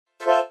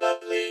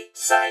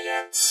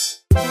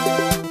Science.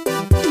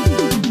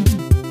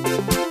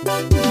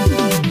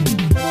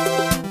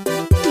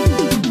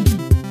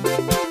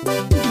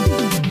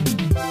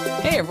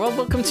 Hey everyone,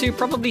 welcome to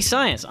Probably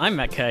Science. I'm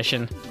Matt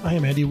Kirshen. I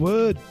am Andy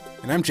Wood.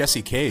 And I'm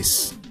Jesse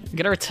Case. We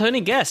got a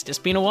returning guest. It's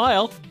been a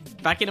while.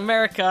 Back in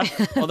America.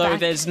 Although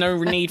there's no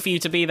need for you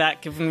to be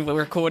that given we're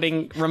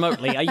recording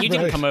remotely. You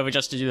didn't come over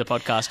just to do the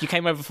podcast. You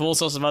came over for all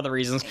sorts of other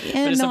reasons.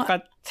 Yeah, but it's a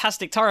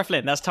fantastic Tara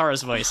Flynn. That's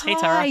Tara's voice. Hey,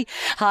 Tara.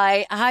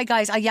 Hi,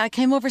 guys. I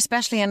came over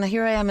specially, and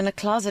here I am in a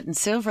closet in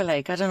Silver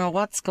Lake. I don't know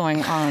what's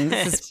going on.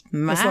 This is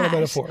mad. That's not a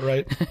metaphor,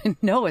 right?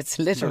 No, it's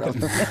literal.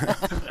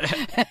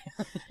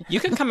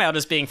 You can come out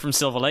as being from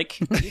Silver Lake.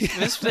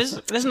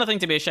 There's nothing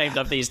to be ashamed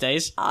of these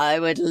days. I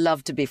would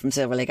love to be from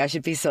Silver Lake. I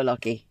should be so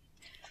lucky.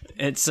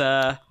 It's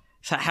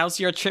So how's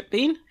your trip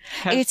been?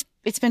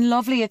 It's been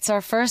lovely. It's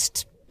our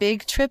first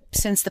big trip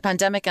since the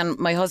pandemic, and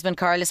my husband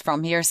Carl is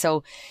from here,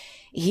 so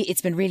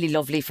it's been really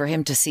lovely for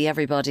him to see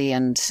everybody.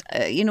 And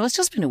it's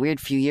just been a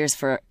weird few years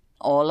for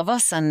all of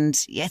us, and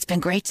yeah, it's been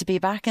great to be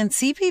back and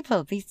see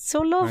people. Be so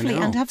lovely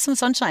and have some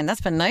sunshine.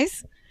 That's been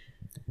nice.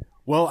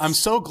 Well, I'm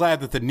so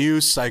glad that the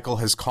news cycle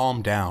has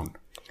calmed down.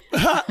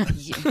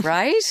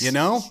 Right? You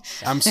know,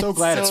 I'm so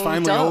glad it's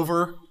finally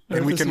over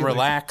and we can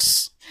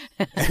relax.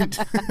 And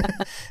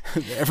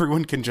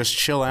everyone can just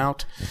chill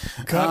out.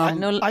 God,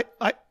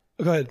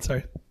 go ahead.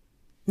 Sorry.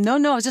 No,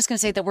 I was just going to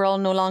say that we're all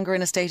no longer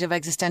in a state of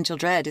existential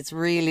dread. It's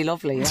really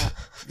lovely.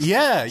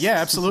 Yeah,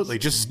 absolutely.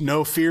 Just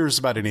no fears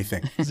about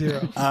anything.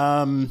 Zero.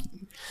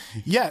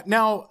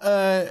 Now,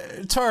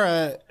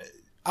 Tara,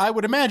 I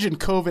would imagine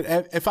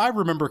COVID, if I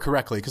remember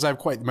correctly, because I have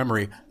quite the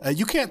memory,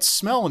 you can't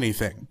smell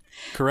anything,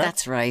 correct?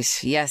 That's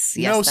right. Yes.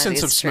 No that sense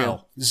is of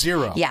smell. True.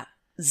 Zero. Yeah.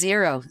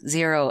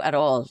 Zero at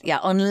all. Yeah,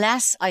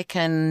 unless I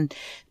can,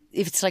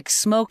 if it's like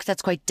smoke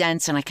that's quite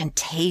dense and I can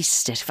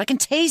taste it. If I can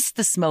taste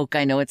the smoke,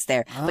 I know it's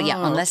there. But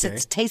yeah, unless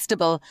it's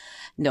tasteable,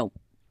 no.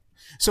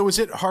 So is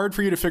it hard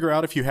for you to figure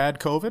out if you had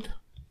COVID?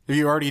 If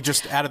you already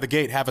just out of the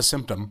gate have a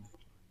symptom,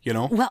 you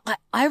know? Well,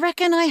 I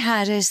reckon I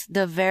had it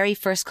the very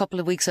first couple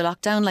of weeks of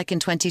lockdown, like in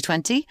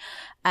 2020,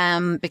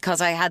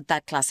 because I had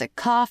that classic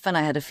cough and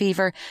I had a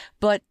fever.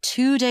 But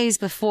 2 days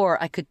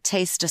before, I could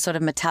taste a sort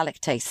of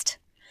metallic taste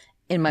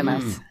in my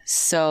mouth.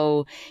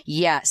 So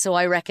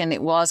I reckon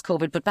it was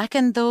COVID. But back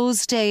in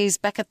those days,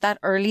 back at that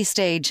early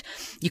stage,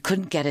 you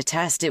couldn't get a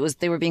test.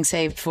 They were being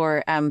saved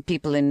for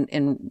people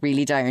in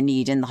really dire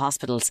need in the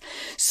hospitals.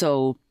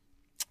 So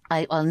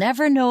I'll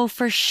never know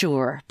for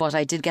sure, but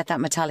I did get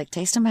that metallic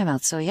taste in my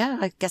mouth. So yeah,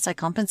 I guess I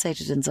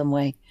compensated in some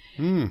way.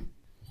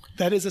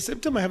 That is a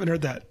symptom? I haven't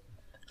heard that.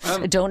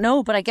 I don't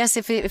know, but I guess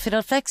if it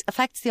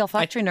affects the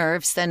olfactory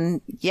nerves, then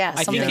yeah.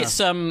 I think it's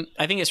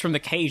from the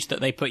cage that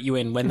they put you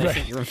in when they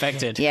think you're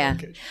infected. Yeah.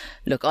 Okay.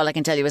 Look, all I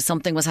can tell you is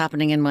something was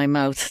happening in my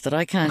mouth that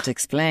I can't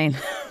explain.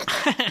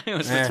 It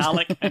was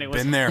metallic, and it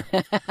was been there.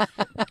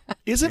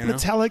 Is it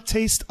metallic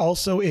taste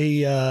also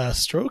a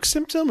stroke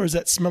symptom, or is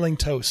that smelling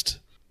toast?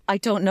 I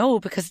don't know,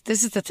 because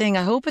this is the thing.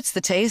 I hope it's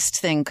the taste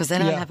thing, because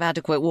then I'll have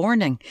adequate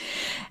warning.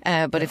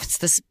 But if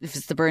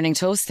it's the burning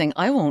toast thing,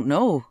 I won't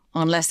know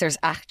unless there's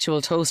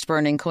actual toast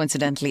burning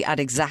coincidentally at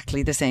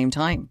exactly the same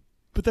time.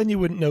 But then you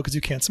wouldn't know because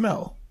you can't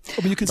smell.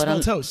 But you can smell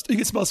toast. You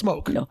can smell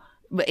smoke. No.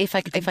 But if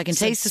I can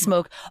taste the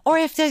smoke, or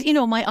if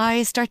my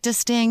eyes start to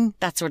sting,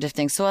 that sort of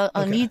thing. So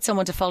I'll need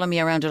someone to follow me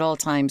around at all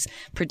times,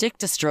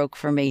 predict a stroke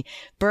for me,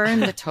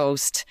 burn the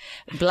toast,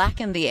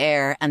 blacken the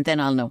air, and then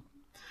I'll know.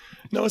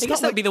 No, I guess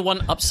that'd be the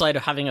one upside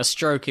of having a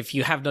stroke if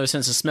you have no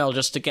sense of smell,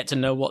 just to get to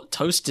know what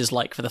toast is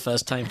like for the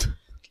first time.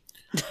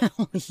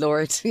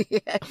 Lord. Yeah,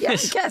 I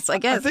guess. I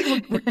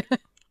think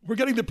we're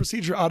getting the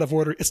procedure out of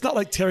order. It's not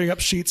like tearing up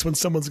sheets when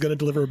someone's going to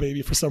deliver a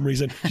baby for some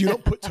reason. You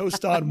don't put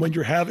toast on when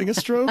you're having a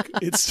stroke.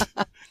 It's...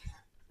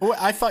 Well,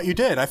 I thought you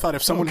did. I thought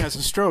if someone has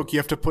a stroke, you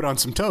have to put on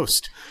some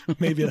toast.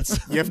 Maybe that's...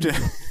 You have to...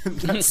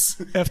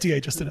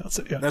 FDA just announced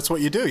it, yeah. That's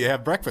what you do. You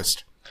have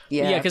breakfast.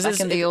 Yeah, because back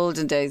in the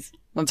olden days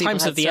when people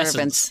had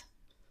servants...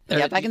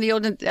 Yeah, back in the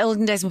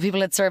olden days when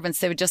people had servants,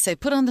 they would just say,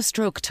 put on the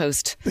stroke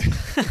toast.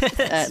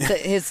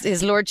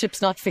 His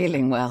lordship's not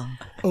feeling well.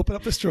 Open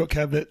up the stroke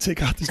cabinet,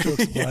 take out the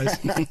stroke supplies.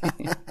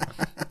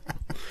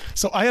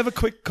 So I have a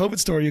quick COVID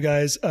story, you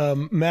guys.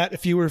 Matt,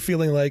 if you were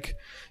feeling like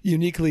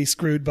uniquely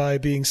screwed by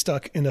being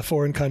stuck in a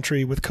foreign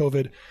country with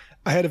COVID,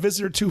 I had a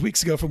visitor 2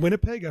 weeks ago from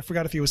Winnipeg. I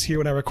forgot if he was here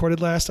when I recorded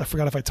last. I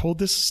forgot if I told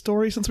this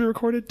story since we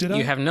recorded. Did I?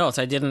 You have not.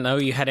 I didn't know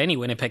you had any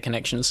Winnipeg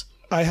connections.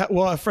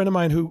 A friend of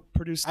mine who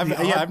produced.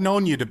 I've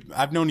known you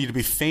to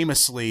be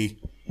famously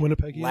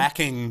Winnipegian?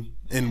 lacking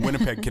in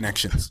Winnipeg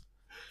connections.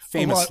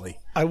 Famously.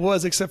 I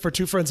was, except for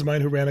two friends of mine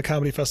who ran a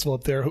comedy festival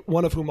up there,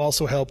 one of whom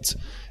also helped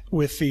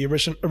with the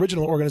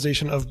original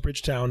organization of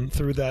Bridgetown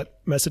through that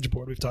message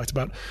board we've talked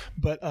about.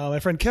 But my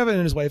friend Kevin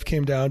and his wife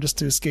came down just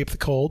to escape the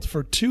cold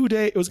for 2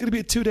 days. It was going to be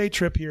a 2-day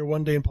trip here,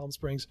 1 day in Palm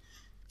Springs.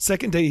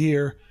 Second day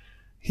here,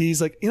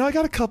 he's like, I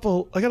got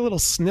a little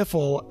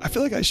sniffle. I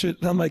feel like I should.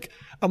 And I'm like,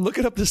 I'm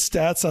looking up the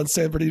stats on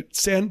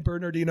San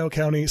Bernardino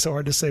County, so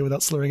hard to say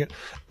without slurring it.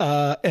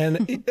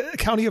 And a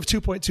county of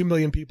 2.2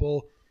 million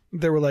people,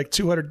 there were like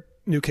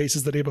new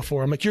cases the day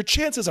before. I'm like, your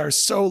chances are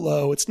so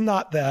low. It's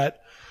not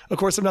that. Of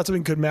course, I'm not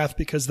doing good math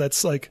because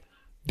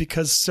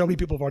because so many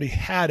people have already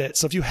had it.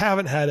 So if you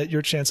haven't had it,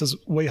 your chance is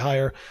way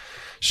higher.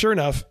 Sure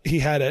enough, he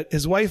had it.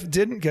 His wife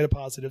didn't get a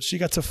positive. She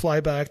got to fly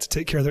back to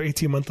take care of their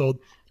 18-month-old.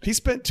 He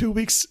spent 2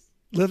 weeks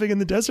living in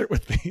the desert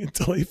with me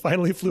until he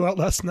finally flew out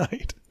last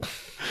night.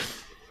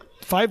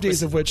 5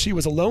 days of which he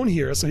was alone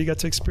here, so he got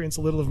to experience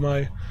a little of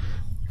my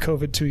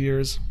COVID 2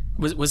 years.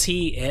 Was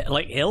he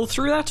like ill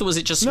through that, or was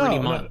it just really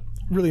mild? Not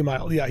really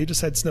mild. Yeah, he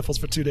just had sniffles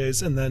for 2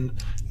 days and then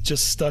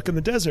just stuck in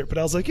the desert. But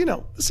I was like,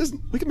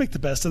 we can make the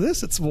best of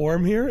this. It's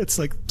warm here. It's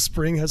like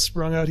spring has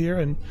sprung out here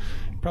and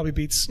probably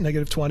beats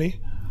 -20.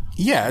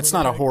 Yeah, it's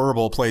not a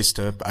horrible place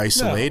to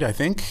isolate, I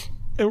think.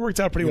 It worked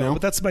out pretty well,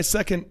 but that's my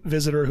second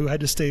visitor who had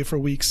to stay for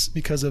weeks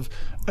because of,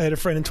 I had a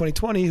friend in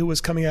 2020 who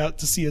was coming out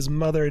to see his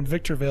mother in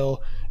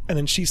Victorville, and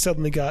then she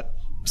suddenly got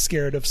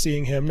scared of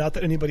seeing him. Not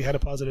that anybody had a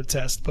positive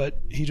test,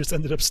 but he just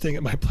ended up staying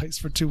at my place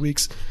for 2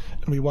 weeks,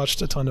 and we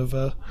watched a ton of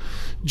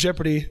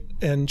Jeopardy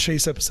and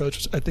Chase episodes,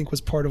 which I think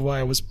was part of why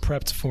I was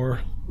prepped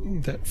for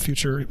that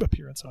future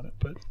appearance on it.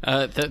 But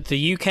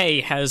the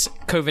UK has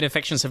COVID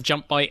infections have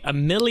jumped by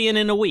 1 million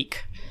in a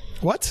week.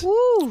 What?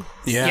 Woo.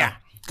 Yeah.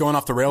 Going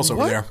off the rails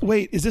over there.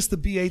 Wait, is this the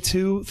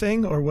BA2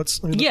 thing or what's?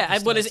 Yeah,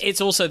 but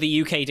it's also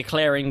the UK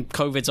declaring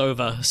COVID's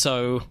over,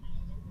 so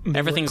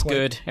everything's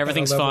good,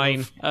 everything's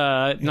fine.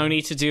 No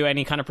need to do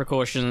any kind of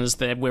precautions.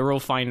 We're all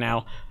fine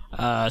now.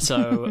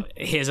 So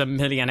here's 1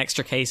 million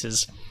extra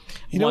cases.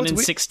 1 in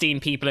 16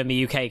 people in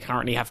the UK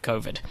currently have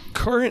COVID.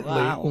 Currently,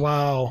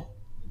 wow.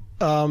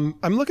 I'm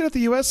looking at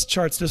the US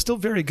charts. They're still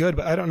very good,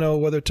 but I don't know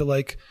whether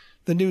to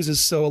the news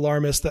is so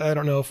alarmist that I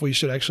don't know if we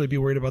should actually be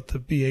worried about the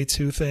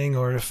BA2 thing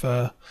or if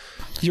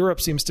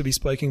Europe seems to be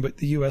spiking, but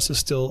the US is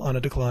still on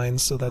a decline,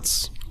 so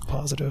that's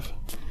positive.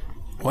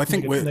 Well, I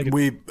think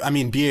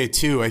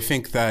BA2, I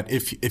think that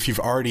if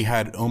you've already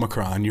had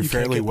Omicron, you're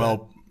fairly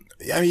well,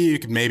 you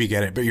could maybe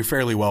get it, but you're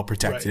fairly well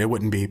protected. Right. It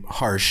wouldn't be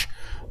harsh.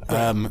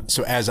 Right.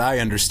 So as I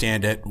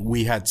understand it,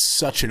 we had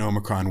such an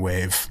Omicron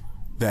wave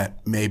that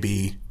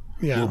maybe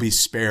we'll be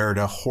spared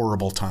a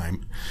horrible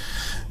time.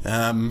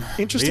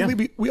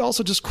 Interestingly, we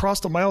also just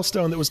crossed a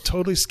milestone that was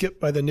totally skipped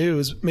by the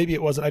news. Maybe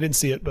it wasn't. I didn't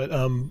see it, but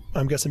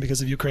I'm guessing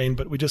because of Ukraine.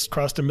 But we just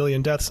crossed 1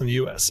 million deaths in the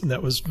U.S., and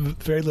that was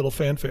very little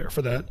fanfare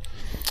for that.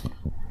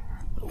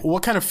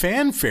 What kind of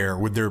fanfare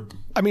would there?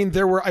 I mean,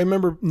 there were. I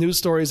remember news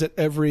stories at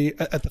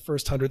the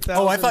first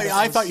 100,000. Oh, I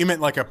thought you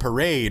meant like a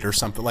parade or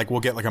something. Like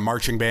we'll get like a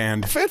marching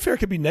band. Fanfare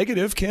could be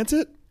negative, can't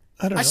it?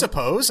 I don't know. I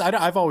suppose.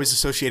 I've always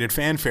associated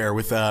fanfare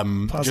with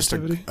just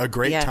a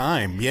great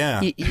time.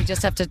 Yeah. You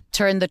just have to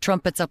turn the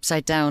trumpets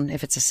upside down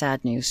if it's a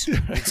sad news.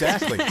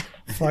 Exactly.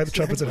 Fly the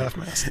trumpets at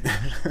half-mast.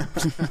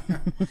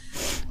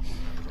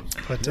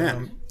 But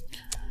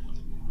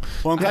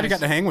well, I'm glad you got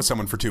to hang with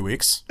someone for 2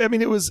 weeks. I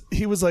mean,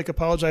 he was like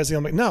apologizing.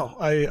 I'm like, no,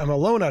 I'm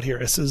alone out here.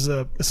 This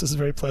is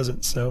very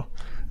pleasant. So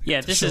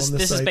yeah, this is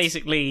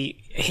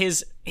basically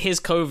his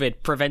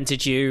COVID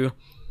prevented you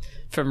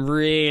from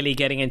really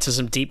getting into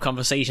some deep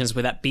conversations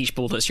with that beach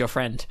ball that's your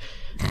friend.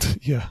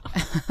 Yeah.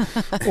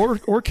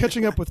 or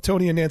catching up with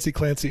Tony and Nancy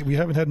Clancy. We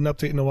haven't had an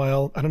update in a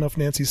while. I don't know if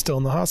Nancy's still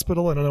in the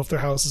hospital. I don't know if their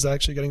house is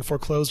actually getting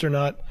foreclosed or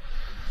not.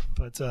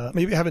 But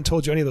maybe I haven't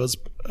told you any of those.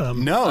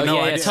 No.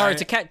 It's hard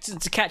to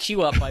catch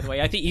you up. By the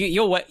way, I think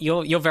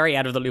you're very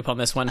out of the loop on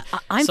this one.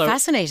 I'm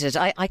fascinated.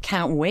 I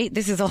can't wait.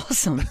 This is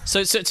awesome.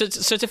 So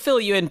to fill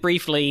you in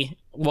briefly,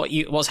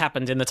 what's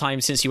happened in the time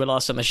since you were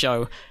last on the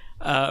show.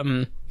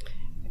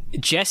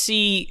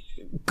 Jesse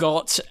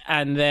got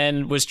and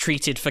then was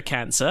treated for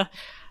cancer,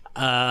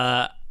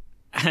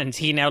 and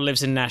he now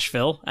lives in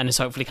Nashville and is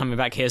hopefully coming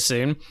back here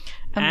soon.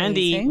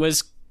 Amazing.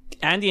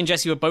 Andy and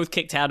Jesse were both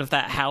kicked out of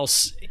that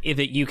house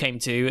that you came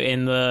to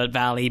in the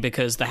valley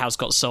because the house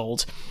got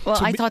sold. Well,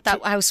 I thought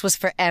that house was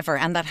forever,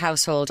 and that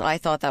household, I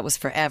thought that was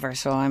forever.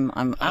 So I'm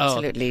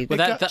absolutely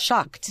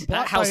shocked.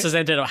 That house has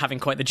ended up having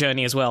quite the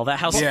journey as well. That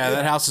house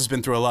has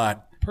been through a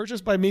lot.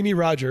 Purchased by Mimi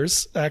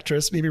Rogers,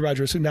 actress Mimi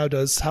Rogers, who now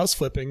does house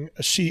flipping.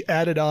 She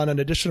added on an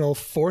additional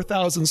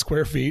 4,000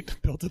 square feet,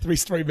 built a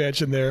 3-story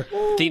mansion there.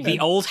 The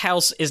old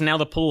house is now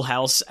the pool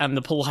house, and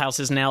the pool house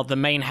is now the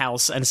main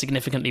house and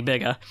significantly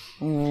bigger.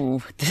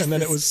 Ooh, and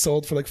then it was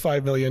sold for like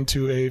 $5 million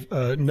to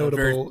a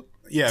notable.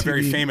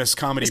 Very famous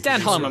comedy. It's Dan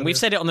Harmon. We've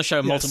said it on the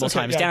show multiple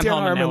times. Yeah, Dan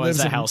Harmon now owns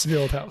that house. The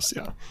old house,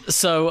 yeah.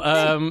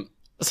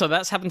 So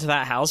that's happened to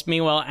that house.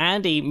 Meanwhile,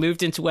 Andy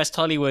moved into West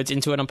Hollywood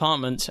into an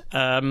apartment.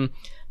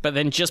 But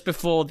then just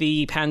before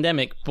the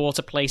pandemic, bought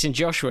a place in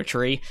Joshua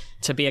Tree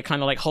to be a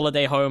kind of like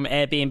holiday home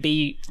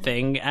Airbnb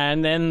thing.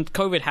 And then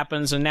COVID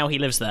happens and now he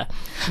lives there.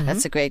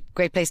 That's a great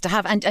place to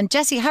have. And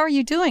Jesse, how are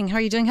you doing? How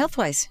are you doing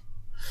health-wise?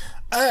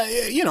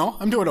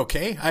 I'm doing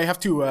okay. I have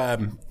to,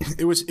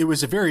 it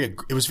was very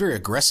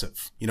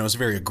aggressive. It was a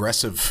very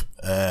aggressive,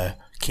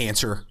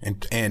 cancer.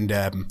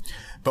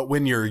 But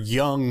when you're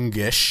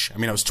youngish,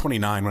 I was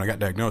 29 when I got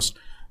diagnosed,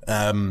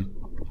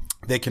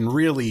 they can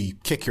really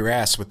kick your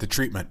ass with the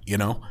treatment,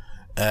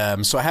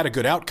 So I had a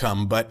good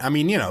outcome, but I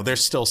mean,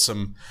 there's still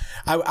some,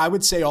 I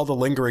would say all the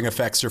lingering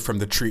effects are from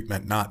the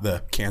treatment, not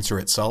the cancer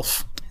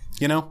itself,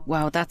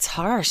 Wow, that's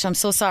harsh. I'm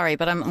so sorry,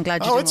 but I'm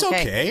glad you're doing okay. Oh,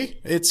 it's okay.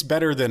 It's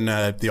better than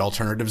the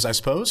alternatives, I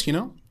suppose,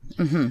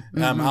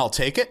 I'll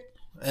take it.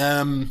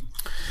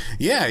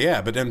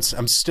 Yeah, but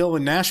I'm still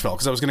in Nashville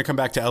because I was going to come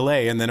back to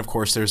LA, and then of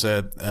course there's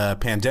a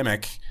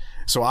pandemic.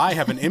 So I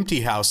have an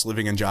empty house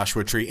living in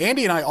Joshua Tree.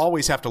 Andy and I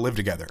always have to live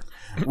together.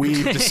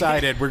 We've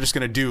decided we're just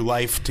going to do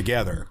life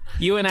together.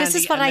 You and Andy.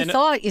 This is what I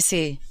thought, you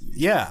see.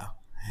 Yeah,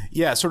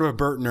 sort of a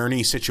Bert and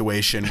Ernie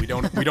situation. We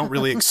don't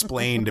really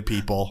explain to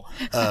people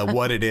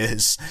what it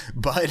is,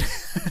 but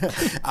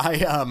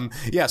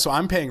so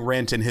I'm paying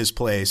rent in his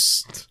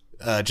place.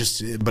 But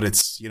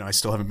it's I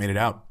still haven't made it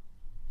out.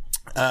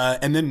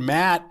 And then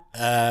Matt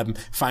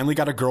finally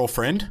got a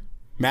girlfriend.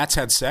 Matt's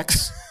had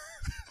sex.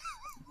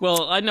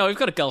 Well, I know we've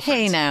got a girlfriend.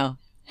 Hey now.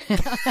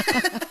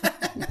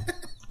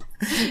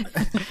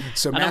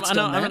 So Matt's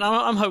done that.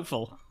 I'm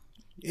hopeful.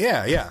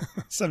 Yeah.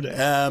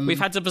 Someday. We've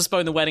had to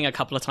postpone the wedding a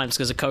couple of times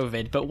because of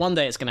COVID, but one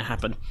day it's going to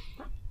happen.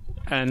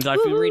 And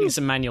I've been reading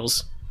some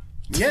manuals.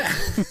 Yeah.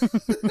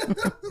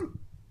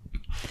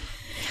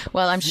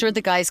 Well, I'm sure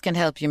the guys can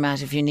help you,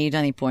 Matt, if you need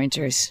any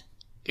pointers.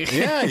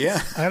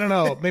 Yeah. I don't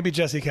know. Maybe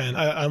Jesse can.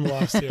 I'm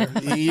lost here.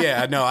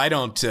 Yeah, no, I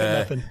don't.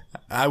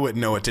 I wouldn't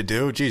know what to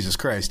do. Jesus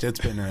Christ. It's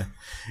been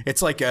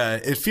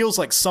it feels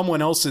like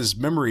someone else's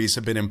memories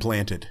have been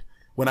implanted.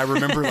 When I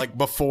remember like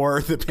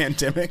before the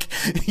pandemic,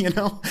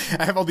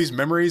 I have all these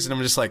memories and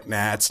I'm just like,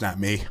 nah, it's not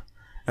me.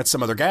 That's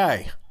some other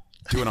guy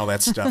doing all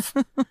that stuff.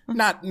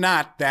 Not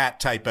that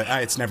type of,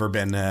 it's never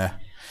been,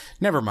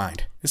 never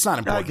mind. It's not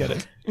important. I get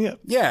it. Yeah.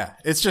 Yeah.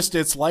 It's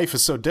just, life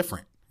is so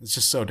different. It's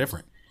just so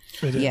different.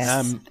 It is.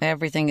 Yes.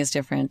 Everything is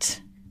different.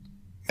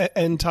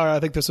 And Tara, I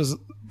think this was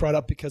brought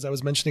up because I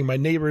was mentioning my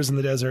neighbors in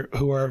the desert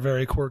who are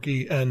very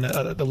quirky, and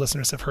the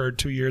listeners have heard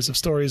 2 years of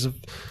stories of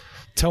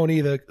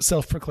Tony, the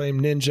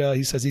self-proclaimed ninja.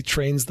 He says he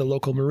trains the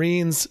local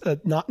Marines.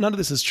 None of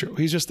this is true.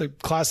 He's just a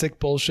classic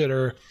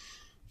bullshitter,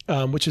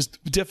 which is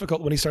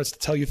difficult when he starts to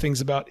tell you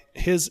things about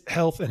his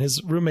health and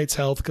his roommate's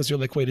health, because you're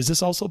like, wait, is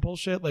this also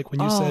bullshit? Like when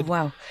you said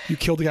you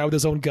killed a guy with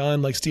his own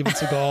gun, like Steven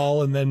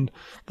Seagal, and then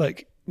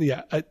like,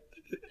 yeah.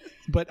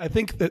 But I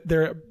think that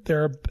there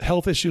are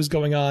health issues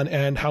going on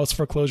and house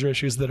foreclosure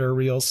issues that are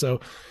real. So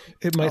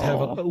it might have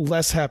a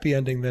less happy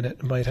ending than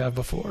it might have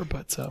before.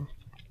 But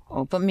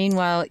but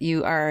meanwhile,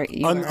 you are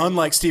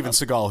unlike Steven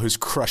Seagal, who's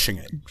crushing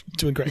it,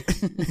 doing great.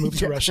 Moved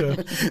to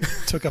Russia,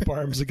 took up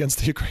arms against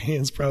the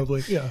Ukrainians,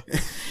 probably. Yeah.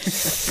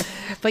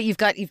 But you've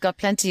got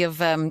plenty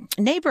of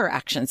neighbor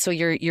action, so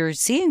you're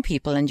seeing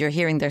people and you're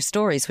hearing their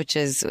stories, which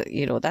is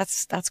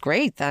that's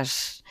great.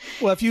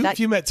 Well, if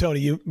you met Tony,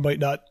 you might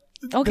not.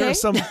 Okay. There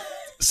are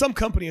some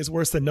company is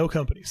worse than no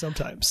company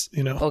sometimes.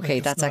 Okay,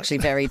 that's actually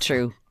very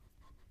true.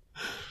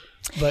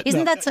 But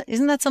isn't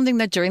that something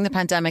that during the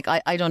pandemic,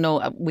 I don't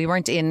know, we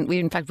were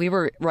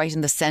right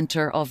in the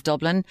centre of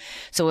Dublin,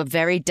 so a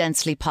very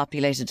densely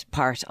populated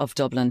part of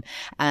Dublin,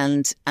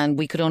 and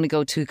we could only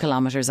go 2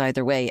 kilometres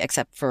either way,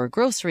 except for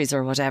groceries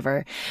or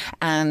whatever,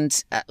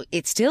 and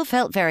it still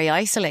felt very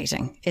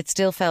isolating. It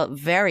still felt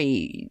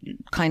very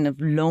kind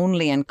of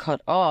lonely and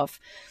cut off,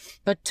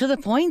 but to the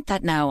point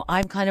that now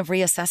I'm kind of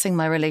reassessing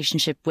my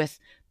relationship with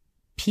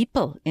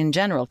people in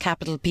general,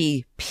 capital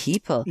P,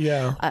 people.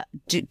 Yeah.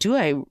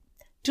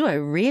 Do I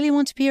really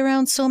want to be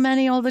around so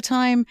many all the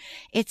time?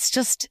 It's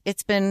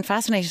been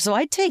fascinating. So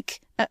I'd take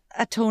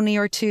a Tony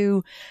or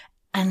 2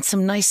 and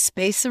some nice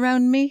space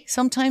around me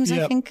sometimes,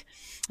 yep. I think.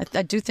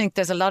 I do think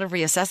there's a lot of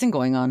reassessing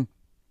going on.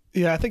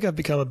 Yeah, I think I've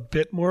become a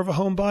bit more of a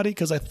homebody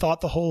because I thought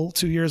the whole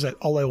 2 years that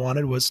all I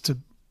wanted was to,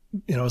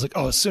 I was like,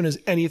 as soon as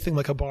anything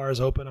like a bar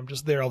is open, I'm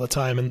just there all the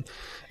time.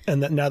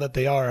 And that now that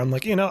they are, I'm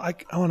like, I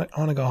want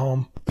to go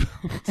home.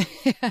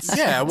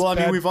 Yeah, well, I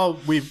mean,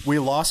 we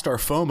lost our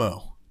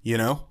FOMO.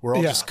 We're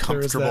all just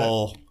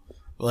comfortable.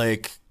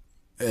 Like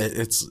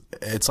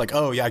it's like,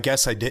 oh yeah, I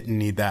guess I didn't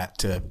need that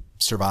to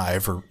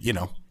survive, or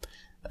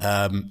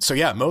so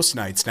yeah, most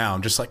nights now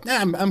I'm just like, nah,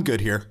 I'm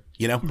good here.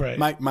 Right.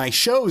 My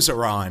shows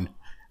are on.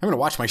 I'm gonna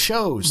watch my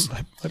shows.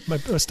 My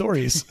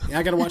stories. Yeah,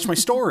 I gotta watch my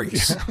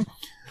stories.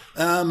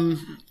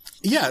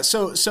 Yeah.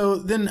 So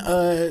then,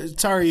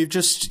 Tara,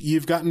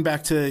 you've gotten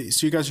back to.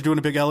 So you guys are doing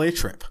a big LA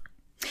trip.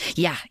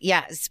 Yeah.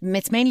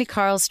 It's mainly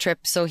Carl's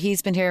trip. So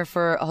he's been here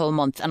for a whole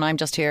month and I'm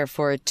just here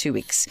for 2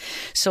 weeks.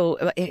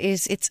 So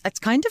it's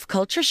kind of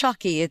culture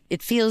shocky.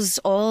 It feels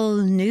all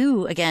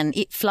new again.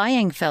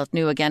 Flying felt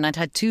new again. I'd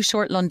had 2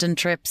 short London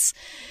trips,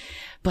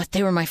 but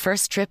they were my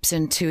first trips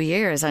in 2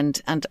 years.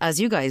 And as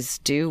you guys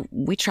do,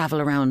 we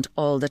travel around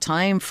all the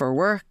time for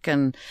work,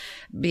 and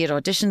be it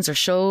auditions or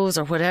shows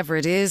or whatever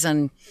it is,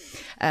 and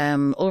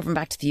over and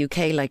back to the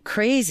UK like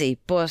crazy.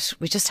 But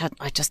I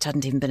just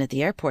hadn't even been at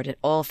the airport. It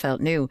all felt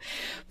new.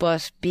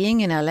 But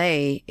being in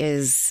LA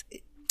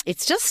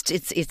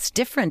it's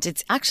different.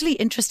 It's actually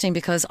interesting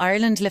because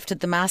Ireland lifted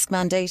the mask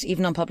mandate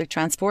even on public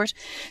transport.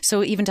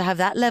 So even to have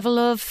that level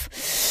of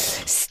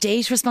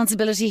state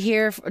responsibility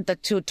here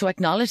to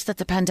acknowledge that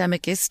the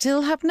pandemic is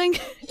still happening.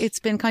 It's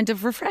been kind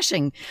of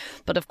refreshing.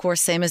 But of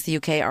course, same as the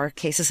UK, our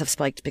cases have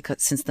spiked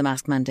since the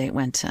mask mandate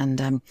went.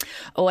 And,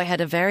 I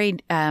had a very,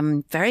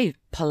 very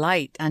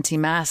polite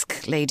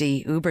anti-mask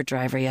lady Uber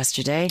driver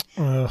yesterday.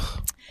 Ugh.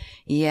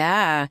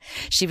 Yeah.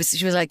 She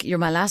was like, you're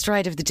my last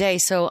ride of the day.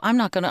 So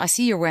I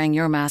see you're wearing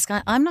your mask.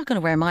 I'm not going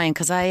to wear mine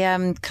because I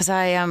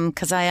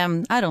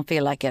don't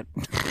feel like it.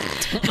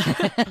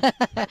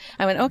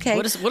 I went, okay.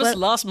 What does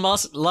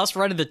last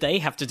ride of the day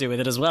have to do with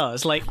it as well?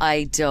 It's like,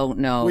 I don't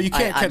know. Well, you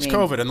can't catch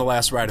COVID in the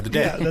last ride of the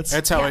day. Yeah,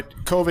 that's how it.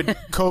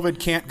 COVID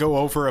can't go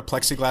over a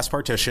plexiglass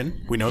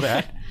partition. We know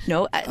that.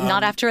 No,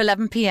 not after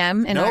 11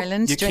 p.m. in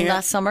Ireland during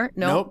last summer.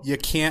 Nope, you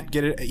can't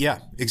get it. Yeah,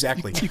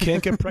 exactly. You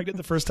can't get pregnant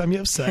the first time you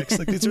have sex.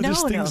 Like these are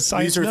just things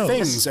science knows.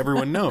 Things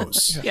everyone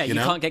knows. Yeah, you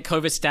can't get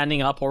COVID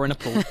standing up or in a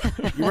pool.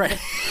 Right.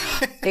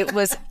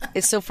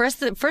 So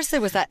first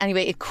there was that.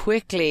 Anyway, it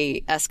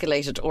quickly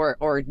escalated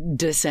or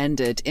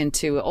descended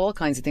into all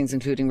kinds of things,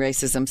 including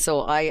racism.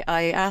 So I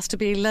asked to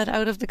be let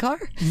out of the car.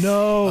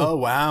 No. Oh,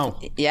 wow.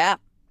 Yeah.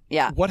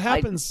 What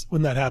happens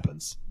when that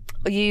happens?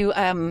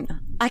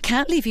 I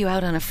can't leave you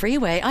out on a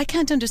freeway. I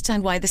can't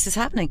understand why this is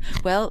happening.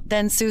 Well,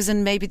 then,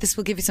 Susan, maybe this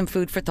will give you some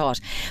food for thought.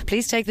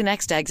 Please take the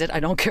next exit. I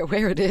don't care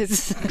where it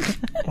is.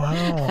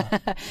 Wow.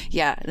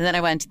 Yeah. And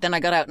then I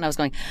got out and I was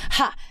going,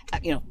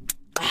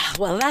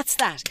 well, that's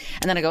that.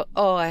 And then I go,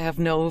 I have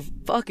no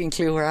fucking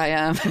clue where I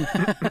am.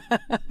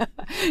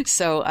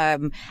 So,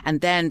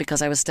 and then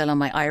because I was still on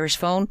my Irish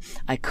phone,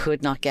 I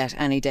could not get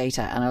any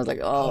data. And I was like,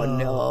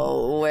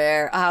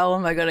 no, how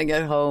am I going to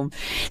get home?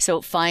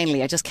 So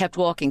finally, I just kept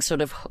walking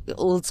sort of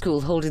old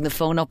school, holding the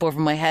phone up over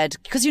my head.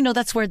 Because,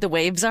 that's where the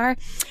waves are.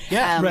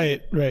 Yeah.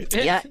 Right.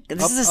 Yeah.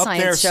 This is a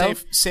science up there,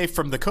 show. safe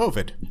from the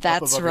COVID.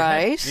 That's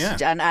right. Yeah.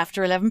 And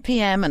after 11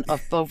 p.m. and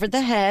up over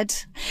the head.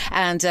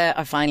 And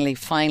I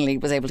finally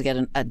was able to get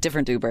a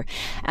different Uber.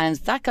 And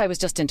that guy was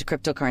just into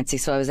cryptocurrency,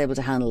 so I was able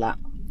to handle that.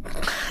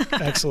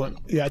 Excellent.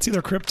 Yeah, it's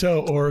either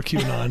crypto or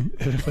QAnon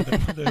for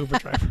the Uber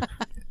driver.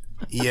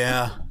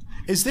 Yeah.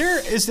 Is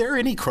there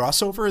any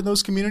crossover in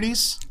those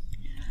communities?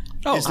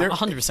 Oh,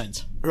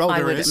 100%. Oh,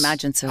 I would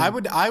imagine so. I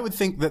would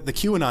think that the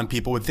QAnon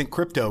people would think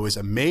crypto is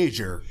a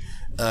major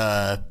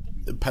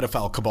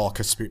pedophile cabal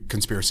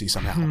conspiracy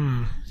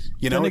somehow.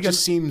 It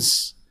just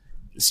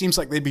seems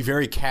like they'd be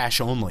very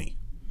cash only.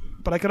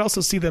 But I could also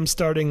see them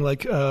starting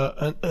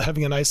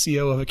having an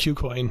ICO of a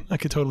Qcoin. I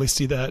could totally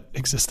see that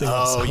existing. Oh,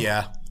 also.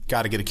 yeah.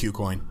 Got to get a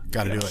Qcoin.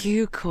 Got to do it.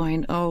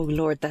 Qcoin. Oh,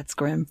 Lord, that's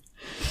grim.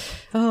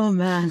 Oh,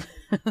 man.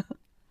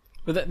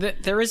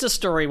 But there is a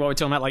story while we're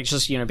talking about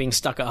just being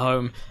stuck at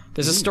home.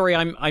 There's a story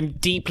I'm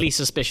deeply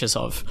suspicious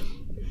of.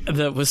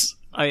 That was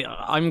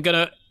I'm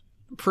gonna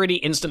pretty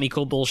instantly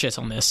call bullshit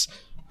on this.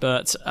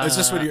 But is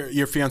this what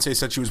your fiance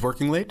said she was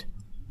working late?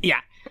 Yeah,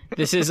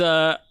 this is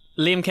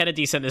Liam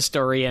Kennedy sent this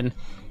story in.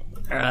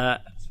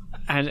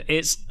 And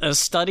it's a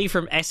study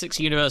from Essex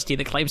University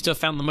that claims to have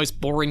found the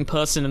most boring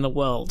person in the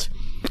world.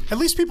 At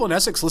least people in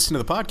Essex listen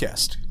to the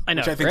podcast. I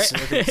know, which I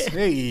think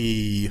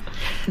hey.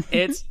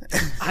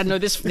 I don't know,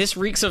 this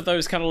reeks of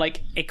those kind of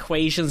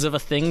equations of a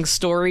thing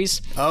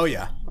stories. Oh,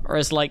 yeah.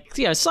 Whereas,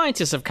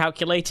 scientists have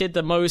calculated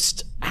the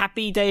most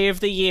happy day of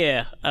the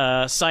year.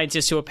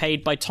 Scientists who are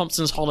paid by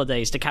Thompson's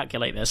Holidays to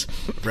calculate this.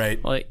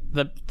 Right.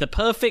 The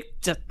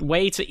perfect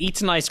way to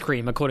eat an ice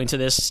cream, according to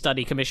this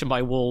study commissioned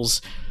by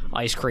Wool's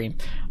Ice Cream.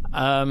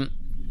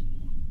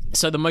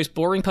 So the most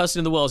boring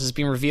person in the world has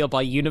been revealed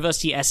by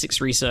University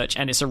Essex research,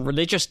 and it's a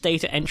religious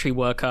data entry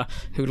worker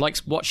who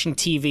likes watching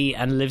TV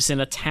and lives in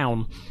a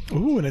town.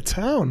 Ooh, in a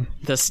town.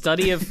 The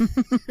study of,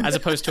 as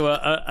opposed to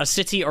a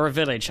city or a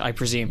village, I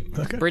presume.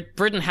 Okay.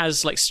 Britain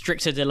has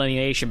stricter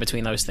delineation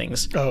between those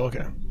things. Oh,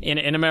 okay.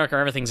 In America,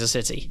 everything's a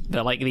city,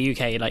 but the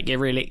UK, it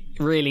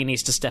really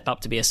needs to step up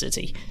to be a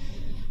city.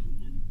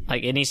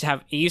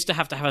 It used to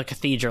have a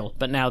cathedral,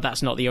 but now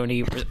that's not the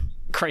only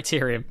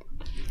criterion.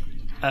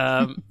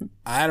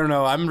 I don't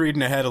know. I'm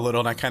reading ahead a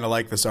little, and I kind of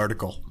like this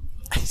article.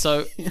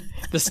 So,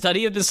 the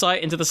study of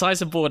into the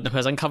science of boredom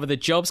has uncovered the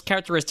jobs,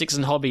 characteristics,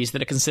 and hobbies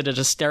that are considered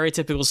a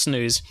stereotypical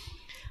snooze.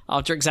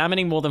 After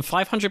examining more than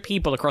 500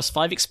 people across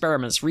 5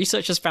 experiments,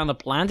 researchers found the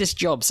blandest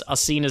jobs are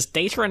seen as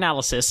data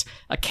analysis,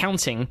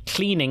 accounting,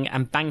 cleaning,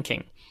 and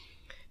banking.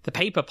 The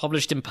paper,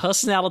 published in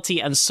Personality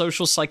and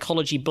Social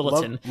Psychology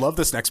Bulletin, love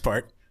this next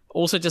part,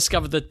 also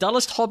discovered the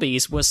dullest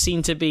hobbies were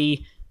seen to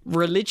be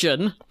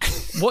religion,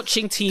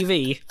 watching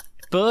TV,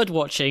 bird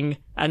watching,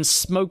 and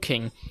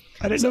smoking.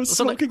 I didn't know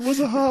smoking was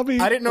a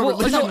hobby. I didn't know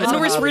religion was a hobby.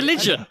 Nor is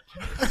religion.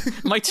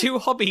 My 2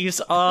 hobbies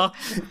are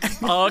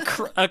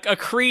a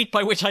creed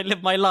by which I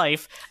live my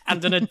life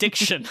and an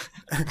addiction.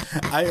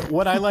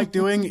 What I like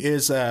doing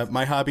is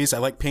my hobbies. I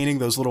like painting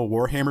those little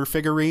Warhammer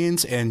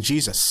figurines and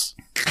Jesus.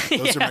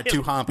 Those are my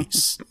 2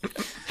 hobbies.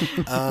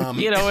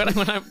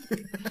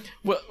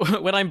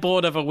 When I'm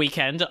bored of a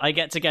weekend, I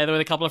get together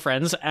with a couple of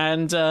friends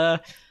and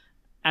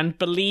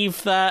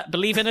believe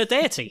in a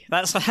deity.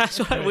 That's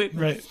what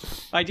right.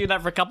 I do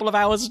that for a couple of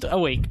hours a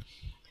week.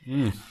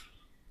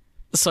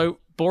 So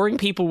boring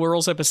people were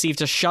also perceived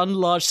to shun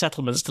large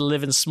settlements to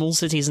live in small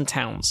cities and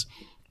towns.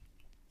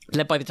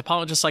 Led by the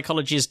Department of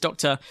Psychology's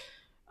Dr.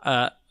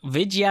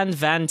 Vidyan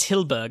van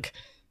Tilburg,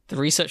 the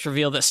research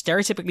revealed that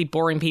stereotypically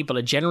boring people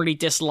are generally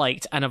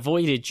disliked and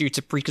avoided due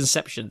to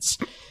preconceptions.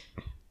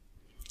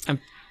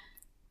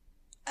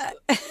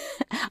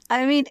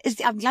 I mean,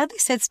 I'm glad they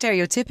said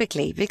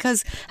stereotypically,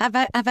 because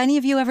have any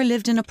of you ever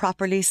lived in a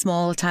properly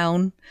small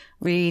town?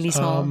 Really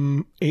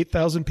small?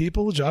 8,000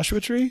 people, Joshua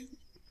Tree?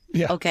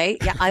 Yeah. Okay.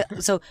 Yeah.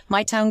 So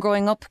my town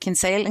growing up,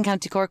 Kinsale in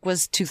County Cork,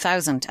 was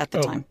 2,000 at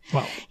the time.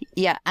 Wow.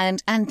 Yeah.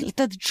 And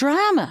the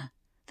drama,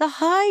 the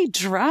high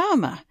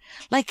drama.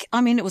 Like,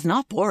 I mean, it was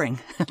not boring.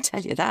 I'll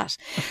tell you that.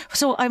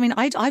 So, I mean,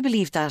 I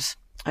believe that.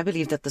 I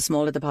believe that the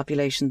smaller the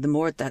population, the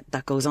more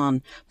that goes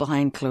on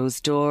behind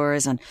closed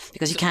doors, and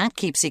because you can't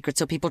keep secrets,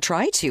 so people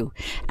try to.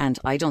 And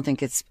I don't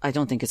think it's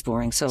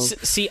boring. So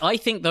see, I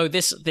think though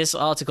this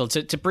article,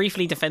 to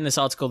briefly defend this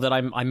article that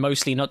I'm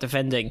mostly not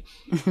defending,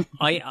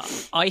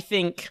 I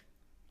think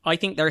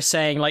they're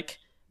saying like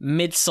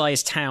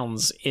mid-sized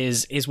towns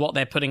is what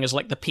they're putting as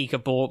like the peak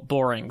of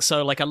boring.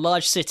 So like a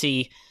large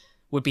city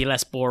would be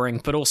less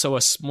boring, but also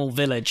a small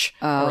village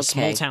or a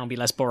small town be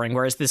less boring.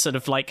 Whereas this sort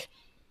of like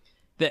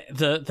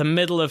the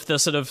middle of the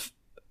sort of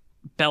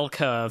bell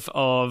curve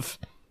of,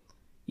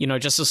 you know,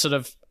 just a sort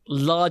of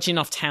large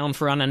enough town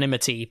for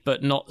anonymity,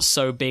 but not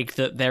so big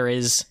that there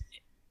is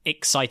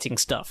exciting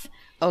stuff.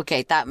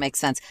 Okay, that makes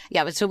sense.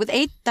 Yeah, but so with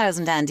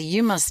 8,000,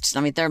 Andy,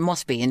 there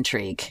must be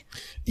intrigue.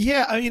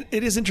 Yeah, I mean,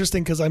 it is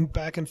interesting because I'm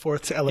back and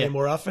forth to LA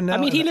more often now. I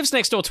mean, he lives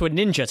next door to a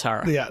ninja,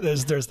 Tara. Yeah,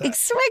 there's that.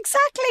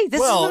 Exactly.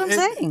 This is what I'm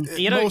saying.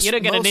 You don't get a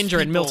ninja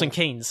in Milton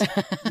Keynes.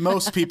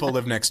 Most people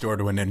live next door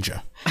to a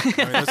ninja. I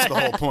mean, that's the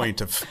whole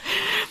point of...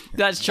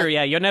 That's true,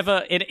 yeah. You're never,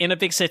 in a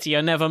big city,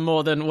 you're never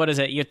more than, what is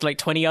it? You're like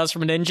 20 yards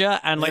from a ninja,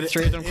 and like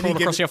 3 of them crawl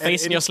across your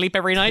face in your sleep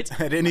every night?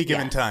 At any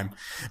given time.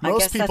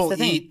 Most people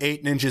eat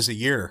 8 ninjas a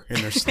year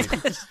in their sleep.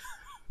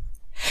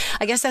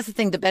 I guess that's the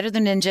thing. The better the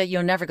ninja,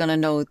 you're never going to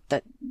know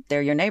that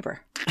they're your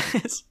neighbor.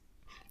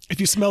 If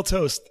you smell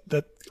toast,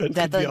 that could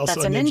be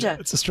also that's a ninja.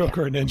 It's a stroke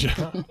or a ninja.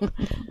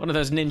 One of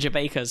those ninja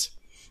bakers.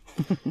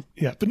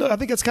 Yeah, but no, I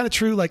think it's kind of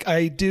true. Like,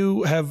 I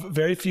do have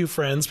very few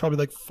friends, probably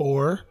like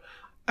 4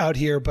 out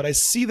here, but I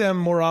see them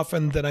more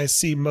often than I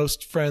see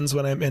most friends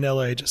when I'm in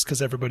LA, just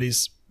because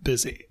everybody's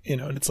busy, you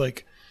know, and it's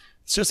like,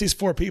 it's just these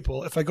 4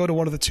 people. If I go to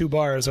one of the 2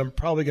 bars, I'm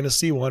probably going to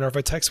see one, or if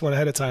I text one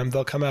ahead of time,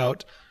 they'll come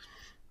out.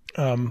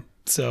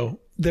 So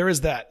there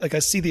is that. Like, I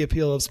see the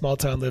appeal of small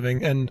town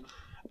living, and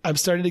I'm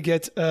starting to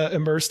get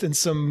immersed in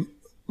some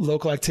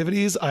local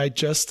activities. I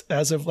just,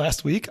 as of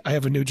last week, I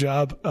have a new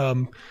job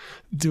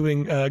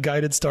doing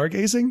guided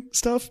stargazing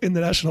stuff in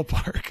the national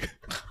park.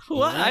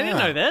 What? I didn't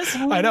know this.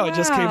 I know.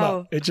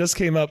 It just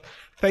came up.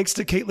 Thanks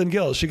to Caitlin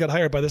Gill. She got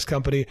hired by this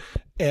company,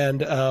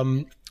 and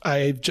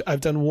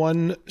I've done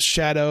one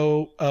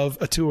shadow of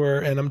a tour,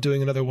 and I'm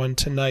doing another one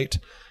tonight.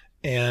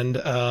 And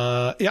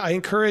I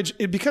encourage.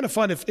 It'd be kind of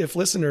fun if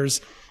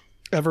listeners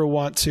ever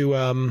want to,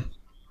 are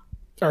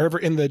ever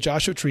in the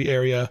Joshua Tree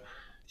area.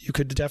 You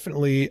could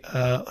definitely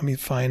let me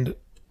find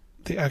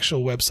the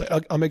actual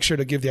website. I'll make sure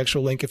to give the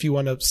actual link if you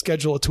want to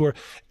schedule a tour.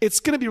 It's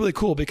going to be really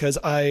cool because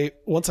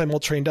once I'm all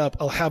trained up,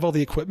 I'll have all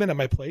the equipment at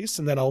my place,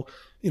 and then I'll,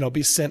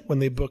 be sent when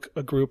they book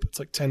a group. It's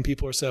like 10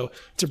 people or so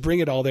to bring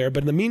it all there.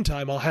 But in the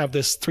meantime, I'll have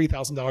this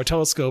 $3,000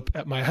 telescope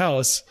at my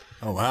house.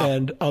 Oh, wow.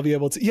 And I'll be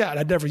able to, and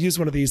I'd never used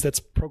one of these that's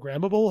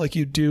programmable. Like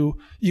you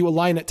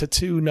align it to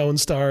 2 known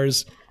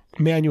stars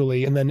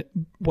manually. And then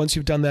once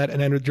you've done that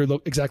and entered your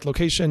exact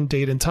location,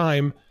 date, and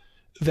time,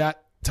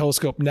 that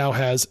telescope now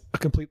has a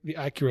completely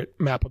accurate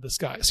map of the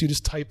sky. So you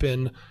just type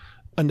in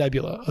a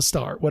nebula, a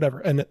star, whatever,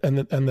 and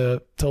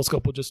the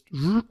telescope will just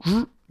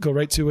go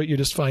right to it. You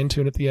just fine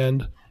tune at the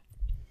end.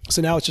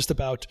 So now it's just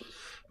about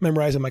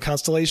memorizing my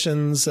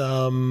constellations.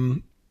 I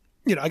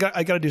got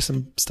to do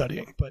some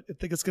studying, but I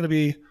think it's going to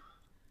be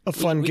a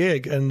fun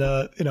gig. And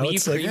were you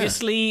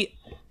previously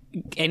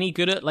any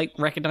good at like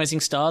recognizing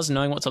stars,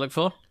 knowing what to look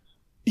for?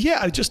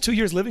 Yeah, just 2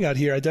 years living out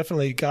here, I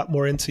definitely got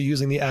more into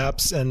using the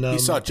apps. And you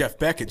saw Jeff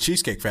Beck at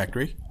Cheesecake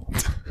Factory.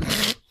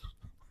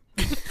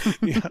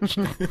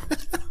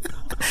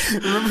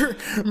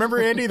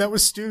 Remember, Andy? That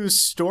was Stu's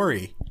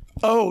story.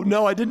 Oh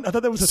no, I didn't. I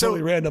thought that was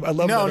totally random. I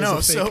love that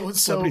as a fake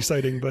celebrity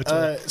sighting.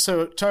 But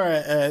so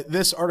Tara,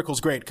 this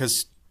article's great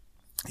because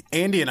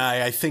Andy and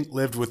I think,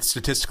 lived with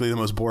statistically the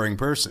most boring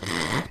person.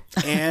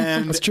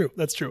 And That's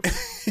true.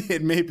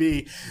 It may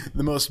be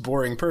the most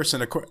boring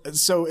person.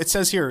 So it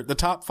says here, the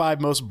top 5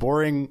 most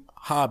boring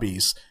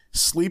hobbies: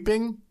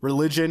 sleeping,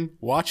 religion,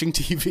 watching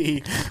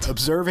TV,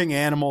 observing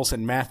animals,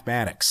 and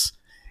mathematics.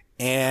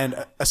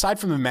 And aside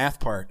from the math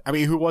part, I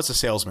mean, who was a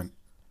salesman?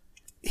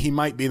 He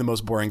might be the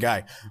most boring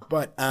guy.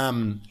 But,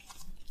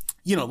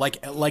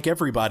 like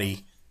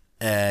everybody,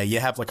 you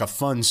have like a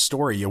fun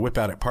story you whip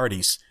out at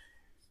parties.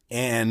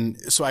 And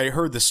so I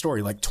heard this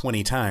story like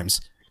 20 times,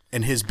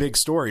 and his big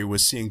story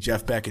was seeing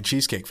Jeff Beck at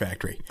Cheesecake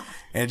Factory.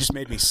 And it just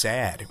made me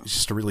sad. It was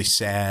just a really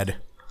sad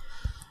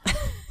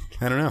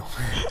I don't know.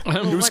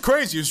 It was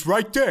crazy. It was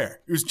right there.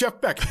 It was Jeff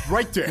Beck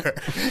right there.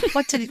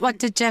 What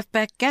did Jeff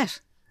Beck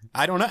get?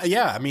 I don't know.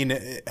 Yeah, I mean,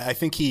 I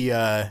think he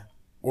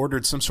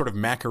ordered some sort of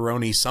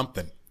macaroni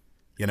something,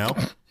 you know?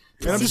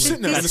 And I'm just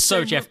sitting there. That's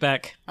so Jeff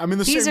Beck. I'm in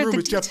the same room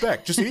with Jeff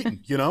Beck, just eating,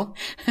 you know?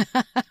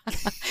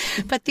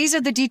 But these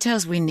are the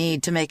details we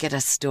need to make it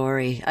a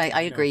story.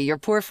 I agree. Your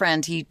poor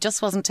friend, he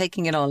just wasn't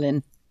taking it all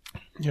in.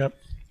 Yep.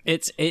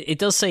 It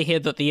does say here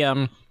that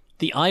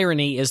the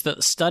irony is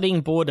that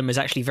studying boredom is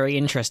actually very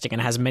interesting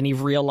and has many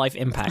real-life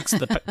impacts.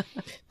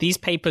 These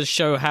papers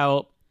show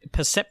how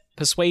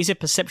persuasive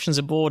perceptions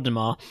of boredom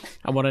are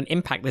and what an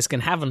impact this can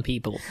have on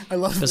people. I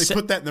love that they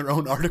put that in their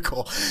own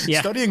article.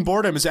 Yeah. Studying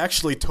boredom is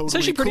actually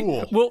totally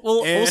cool. Well,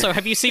 also,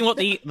 have you seen what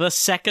the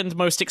second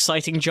most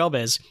exciting job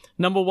is?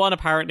 Number 1,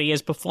 apparently,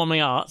 is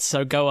performing arts,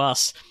 so go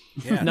us.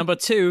 Yeah. Number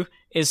 2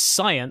 is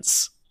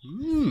science.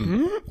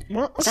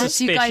 That's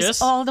you guys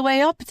all the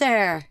way up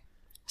there.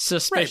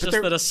 Suspicious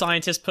that a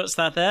scientist puts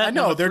that there. I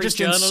know, they're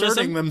just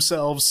inserting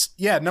themselves.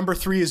 Yeah, number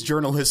 3 is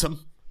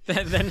journalism.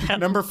 Then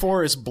number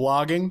 4 is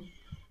blogging.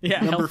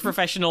 Yeah, health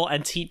professional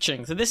and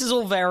teaching. So this is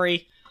all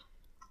very,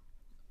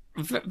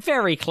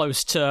 very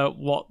close to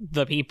what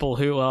the people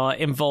who are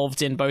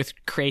involved in both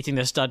creating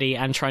the study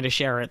and trying to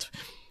share it.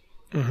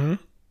 Mm-hmm.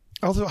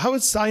 Also, how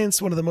is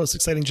science one of the most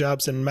exciting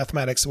jobs and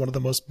mathematics one of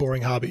the most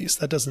boring hobbies?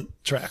 That doesn't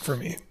track for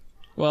me.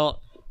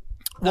 Well,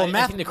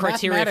 I think the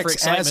criteria for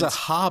excitement as a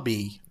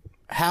hobby.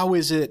 How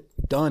is it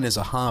done as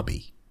a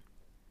hobby?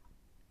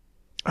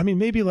 I mean,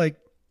 maybe like,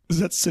 is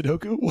that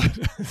Sudoku? What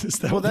is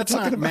that? Well, that's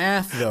not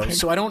math though.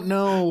 So I don't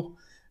know.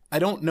 I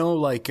don't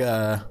know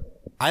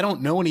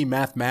any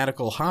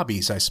mathematical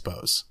hobbies, I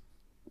suppose.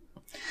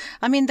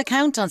 I mean, the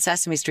Count on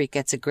Sesame Street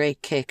gets a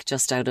great kick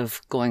just out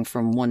of going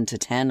from 1 to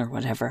 10 or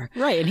whatever.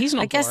 Right, and he's not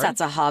boring. I guess that's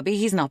a hobby.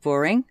 He's not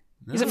boring.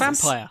 He's a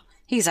vampire.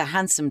 He's a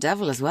handsome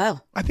devil as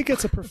well. I think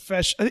it's a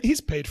profession. He's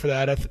paid for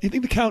that. You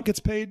think the Count gets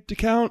paid to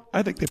count?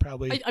 I think they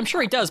probably... I'm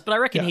sure he does, but I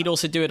reckon he'd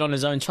also do it on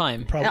his own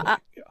time. Probably.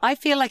 I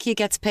feel like he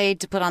gets paid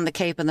to put on the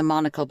cape and the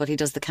monocle, but he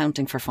does the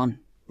counting for fun.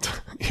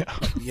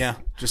 Yeah,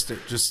 just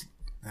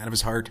out of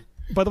his heart.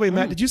 By the way,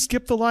 Matt, did you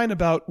skip the line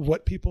about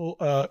what people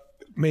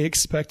may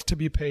expect to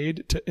be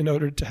paid in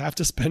order to have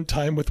to spend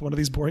time with one of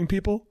these boring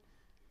people?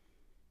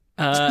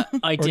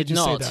 I did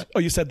not. Say that? Oh,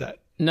 you said that.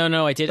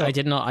 No, I did. I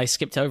did not. I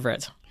skipped over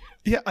it.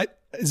 Yeah,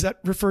 is that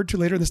referred to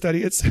later in the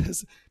study? It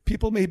says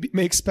people may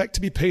expect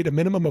to be paid a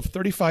minimum of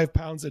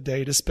 £35 a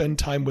day to spend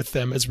time with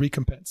them as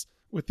recompense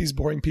with these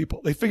boring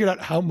people. They figured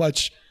out how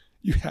much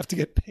you have to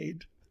get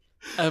paid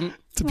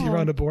to be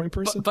around a boring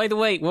person. By the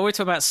way, when we're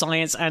talking about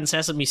science and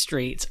Sesame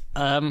Street,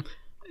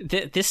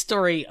 this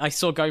story I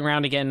saw going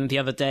around again the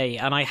other day,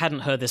 and I hadn't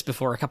heard this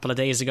before a couple of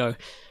days ago,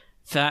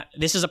 that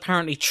this is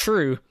apparently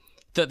true,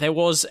 that there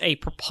was a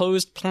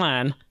proposed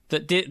plan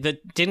that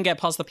didn't get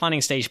past the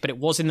planning stage, but it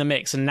was in the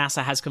mix, and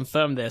NASA has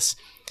confirmed this,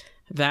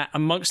 that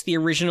amongst the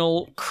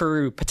original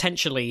crew,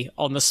 potentially,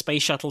 on the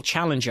Space Shuttle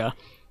Challenger,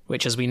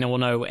 which, as we all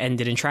know,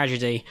 ended in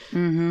tragedy,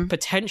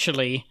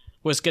 potentially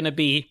was going to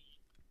be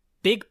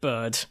Big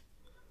Bird.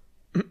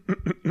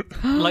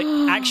 Like,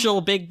 actual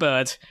Big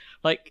Bird.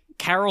 Like,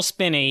 Carol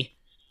Spinney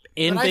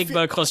in Big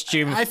Bird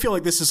costume. I feel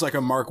like this is like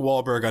a Mark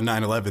Wahlberg on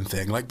 9/11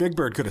 thing. Like, Big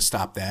Bird could have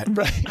stopped that.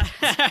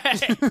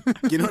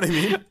 Right. You know what I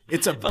mean?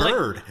 It's a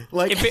bird.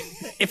 Like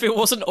if it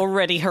wasn't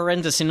already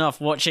horrendous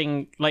enough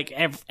watching, like,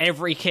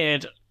 every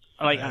kid,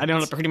 like, I don't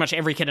know, pretty much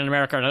every kid in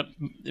America and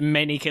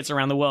many kids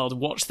around the world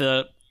watch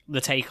the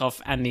takeoff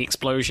and the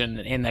explosion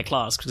in their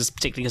class,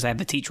 particularly because they have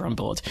the teacher on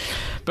board.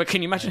 But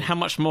can you imagine how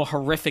much more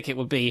horrific it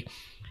would be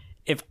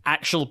if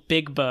actual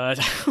Big Bird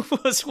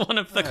was one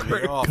of the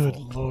crew? Good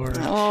Lord.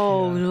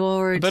 Oh,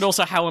 Lord. But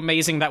also how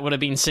amazing that would have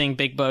been, seeing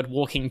Big Bird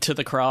walking to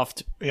the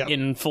craft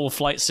in full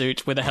flight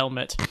suit with a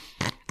helmet.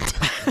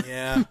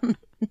 Yeah.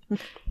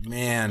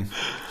 Man.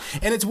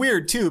 And it's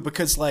weird, too,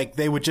 because, like,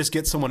 they would just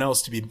get someone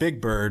else to be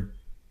Big Bird,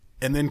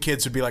 and then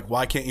kids would be like,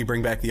 why can't you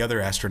bring back the other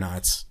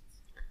astronauts?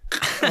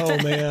 Oh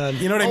man!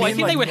 You know what I mean? I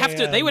think they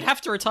would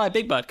have to retire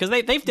Big Bird, because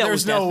they've dealt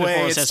with death before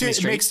on Sesame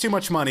Street. It makes too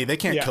much money. They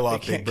can't kill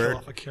off Big Bird. Kill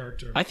off a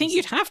character. I think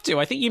you'd have to.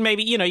 I think you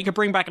maybe you could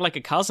bring back like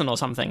a cousin or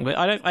something. But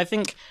I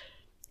think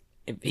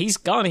if he's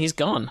gone. He's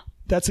gone.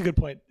 That's a good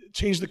point.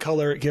 Change the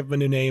color, give him a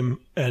new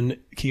name, and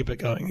keep it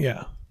going.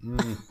 Yeah.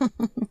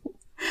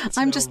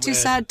 I'm just too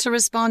sad to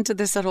respond to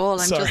this at all.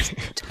 I'm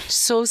just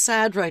so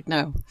sad right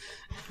now.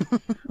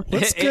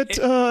 Let's get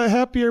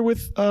happier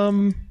with.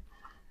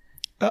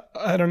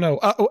 I don't know.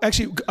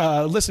 Actually,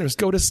 listeners,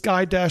 go to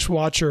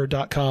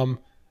sky-watcher.com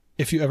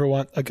if you ever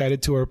want a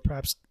guided tour,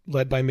 perhaps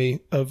led by me,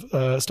 of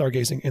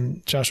stargazing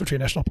in Joshua Tree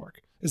National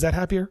Park. Is that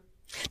happier?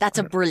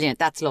 That's brilliant.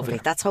 That's lovely.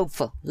 Okay. That's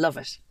hopeful. Love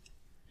it.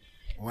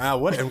 Wow,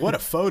 what a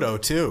photo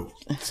too.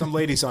 Some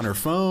lady's on her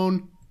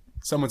phone.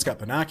 Someone's got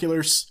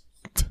binoculars.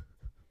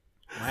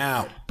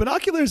 Wow.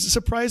 Binoculars,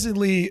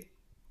 surprisingly,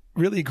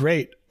 really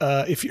great.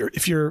 If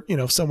you're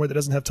somewhere that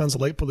doesn't have tons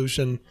of light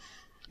pollution.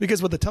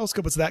 Because with the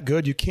telescope, it's that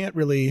good. You can't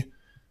really,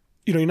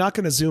 you're not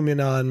going to zoom in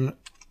on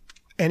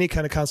any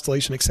kind of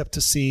constellation except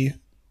to see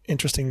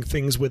interesting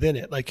things within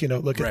it. Like,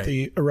 look at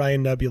the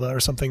Orion Nebula or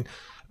something.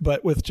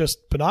 But with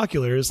just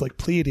binoculars, like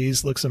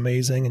Pleiades looks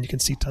amazing, and you can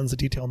see tons of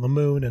detail on the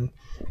moon. And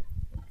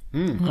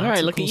all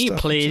right, look at you,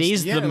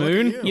 Pleiades, the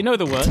moon. You know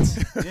the words.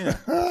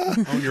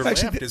 On your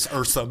left is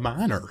Ursa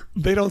Minor.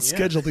 They don't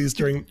schedule these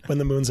when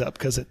the moon's up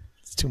because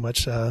it's too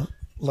much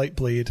light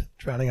bleed,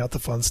 drowning out the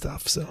fun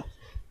stuff. So,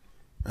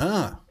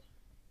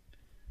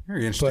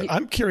 very interesting. But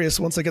I'm curious,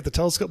 once I get the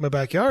telescope in my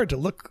backyard, to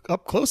look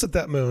up close at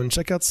that moon,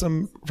 check out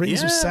some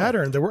rings of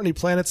Saturn. There weren't any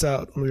planets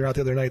out when we were out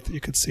the other night that you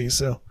could see.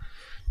 So,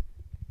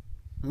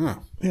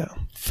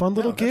 fun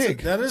little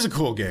gig. That is a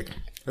cool gig.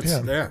 That's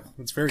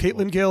very Caitlin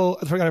cool. Gill,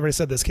 I forgot I already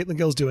said this. Caitlin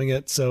Gill's doing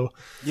it. So,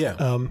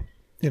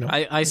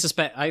 I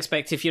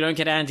expect if you don't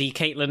get Andy,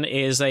 Caitlin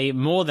is a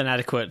more than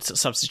adequate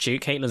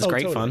substitute. Caitlin's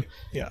great fun.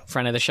 Yeah.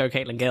 Friend of the show,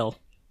 Caitlin Gill.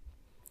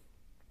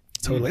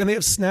 Totally. And they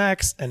have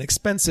snacks and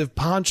expensive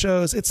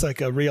ponchos. It's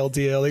like a real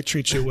deal. They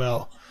treat you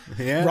well.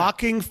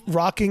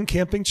 Rocking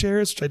camping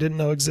chairs, which I didn't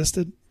know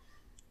existed.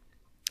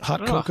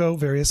 Hot cocoa,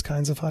 various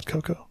kinds of hot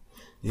cocoa.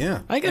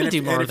 Yeah. I gotta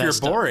do more of that if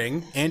you're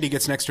boring, Andy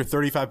gets an extra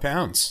 35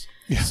 pounds.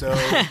 Yeah. So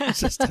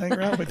just to hang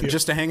around with you.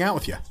 Just to hang out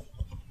with you.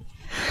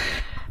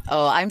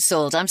 Oh, I'm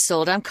sold.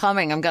 I'm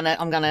coming. I'm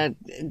gonna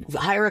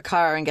hire a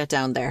car and get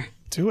down there.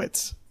 Do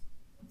it.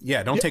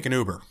 Yeah, don't take an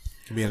Uber.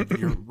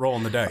 You're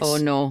rolling the dice. Oh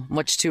no,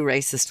 much too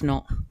racist.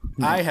 No.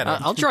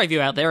 I'll drive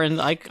you out there,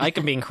 and I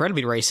can be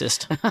incredibly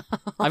racist.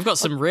 I've got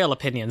some real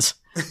opinions.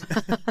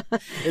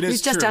 It is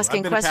He's just true. asking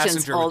I've been questions a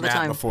passenger all with the Matt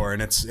time before,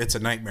 and it's a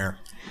nightmare.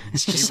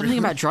 It's just something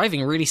about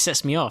driving really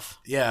sets me off.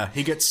 Yeah,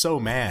 he gets so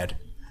mad.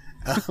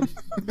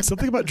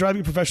 Something about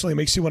driving professionally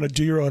makes you want to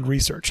do your own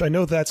research. I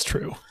know that's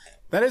true.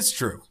 That is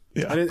true.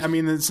 Yeah. I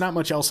mean, there's not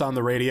much else on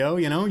the radio.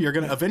 You're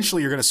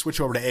gonna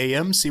switch over to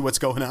AM, see what's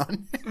going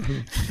on.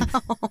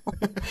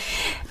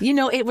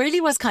 It really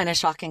was kind of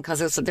shocking because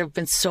there have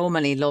been so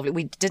many lovely.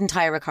 We didn't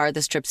hire a car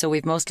this trip, so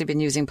we've mostly been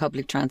using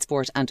public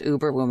transport and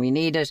Uber when we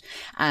need it,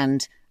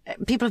 and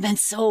people have been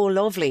so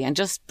lovely and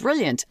just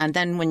brilliant. And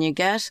then when you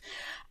get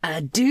a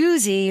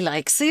doozy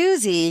like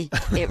Susie,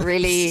 it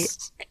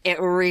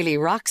really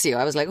rocks you.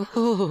 I was like,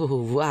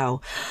 oh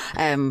wow.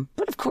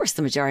 But of course,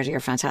 the majority are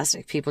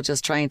fantastic. People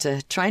just trying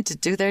to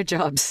do their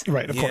jobs.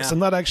 Right, of course. I'm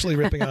not actually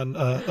ripping on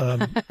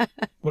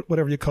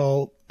whatever you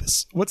call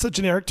this. What's the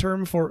generic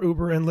term for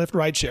Uber and Lyft?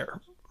 Rideshare.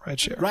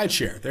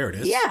 There it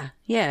is.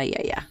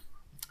 Yeah.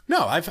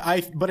 No,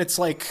 but it's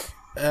like.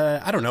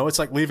 I don't know. It's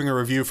like leaving a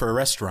review for a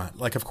restaurant.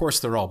 Like, of course,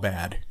 they're all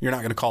bad. You're not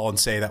going to call and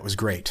say that was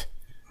great.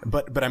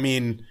 But I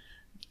mean,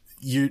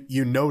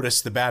 you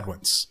notice the bad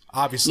ones.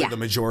 Obviously, the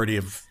majority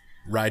of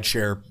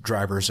rideshare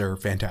drivers are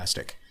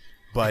fantastic.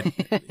 But,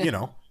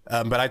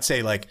 but I'd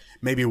say like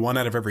maybe 1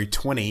 out of every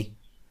 20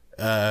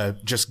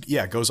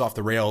 goes off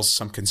the rails,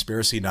 some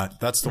conspiracy nut.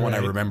 That's the one I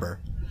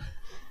remember.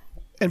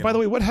 And by the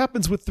way, what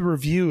happens with the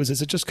reviews?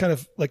 Is it just kind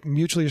of like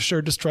mutually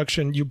assured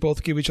destruction? You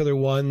both give each other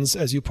ones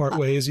as you part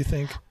ways, you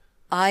think?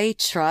 I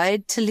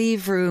tried to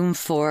leave room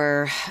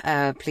for,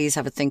 please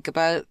have a think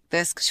about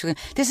this.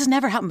 This has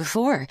never happened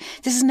before.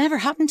 This has never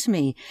happened to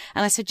me.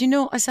 And I said,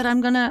 I'm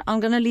going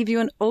to leave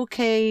you an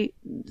okay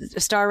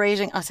star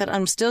rating. I said,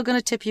 I'm still going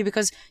to tip you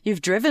because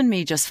you've driven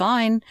me just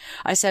fine.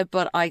 I said,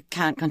 but I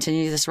can't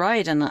continue this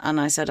ride. And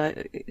I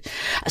said,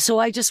 so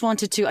I just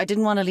wanted to, I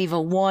didn't want to leave a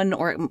 1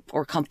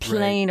 or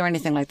complain or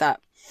anything like that.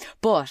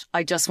 But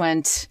I just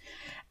went,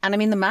 and I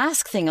mean, the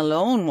mask thing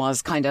alone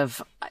was kind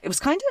of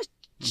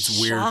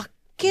shocking.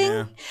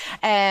 Yeah.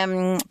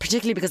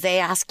 Particularly because they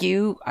ask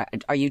you,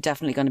 are you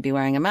definitely going to be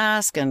wearing a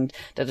mask? And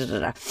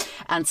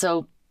And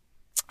so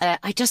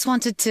I just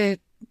wanted to,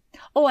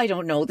 I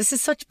don't know. This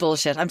is such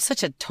bullshit. I'm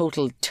such a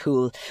total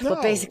tool.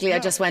 But basically I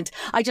just went,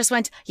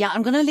 yeah,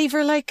 I'm going to leave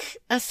her like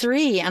a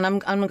 3 and I'm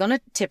going to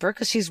tip her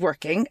because she's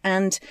working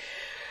and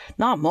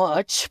not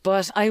much,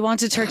 but I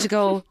wanted her to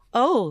go,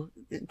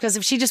 because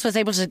if she just was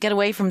able to get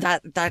away from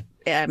that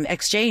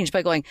exchange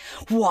by going,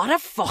 what a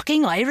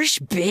fucking Irish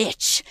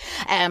bitch,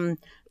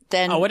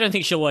 then... I don't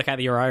think she'll work out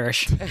that you're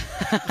Irish.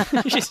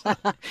 She's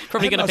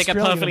probably going to pick a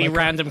perfectly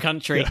random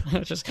country.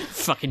 Just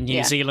fucking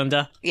New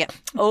Zealander. Yeah.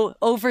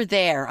 Over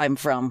there I'm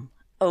from.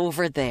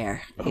 Over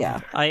there.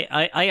 Yeah.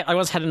 I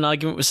once had an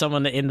argument with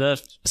someone in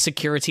the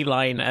security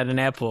line at an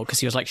airport because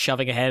he was like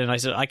shoving ahead, and I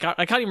said, I can't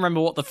even remember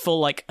what the full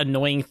like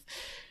annoying...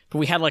 But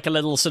we had like a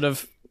little sort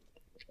of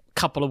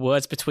couple of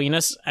words between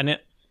us, and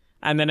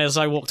then as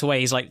I walked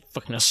away, he's like,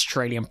 fucking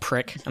Australian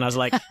prick. And I was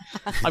like,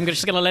 I'm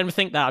just going to let him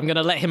think that. I'm going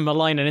to let him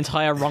malign an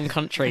entire wrong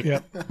country.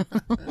 Yeah.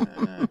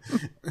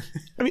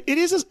 I mean,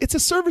 it's a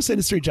service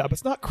industry job.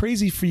 It's not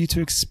crazy for you to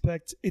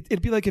expect.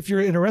 It'd be like if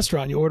you're in a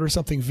restaurant, you order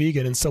something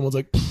vegan and someone's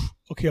like,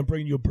 okay, I'm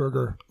bringing you a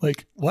burger.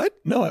 Like, what?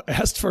 No, I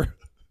asked for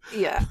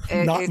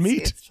not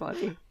meat. It's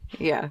funny.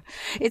 Yeah.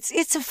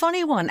 It's a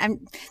funny one.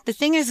 And the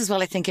thing is as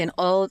well, I think in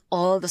all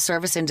the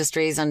service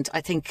industries, and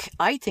I think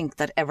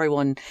that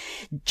everyone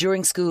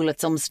during school at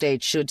some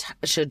stage should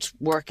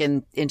work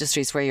in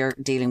industries where you're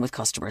dealing with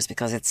customers,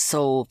 because it's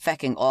so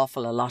fecking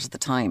awful a lot of the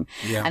time.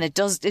 Yeah. And it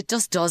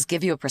just does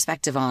give you a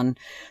perspective on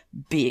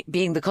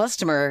being the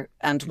customer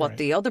and what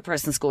the other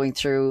person's going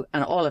through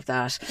and all of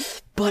that.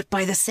 But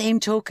by the same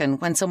token,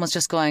 when someone's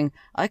just going,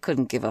 I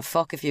couldn't give a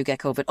fuck if you get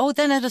COVID. Oh,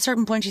 then at a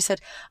certain point she said,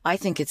 I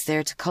think it's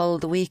there to cull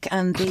the weak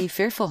and the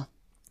fearful.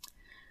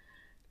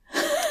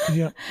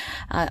 Yeah.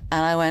 And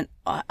I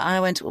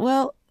went,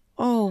 well,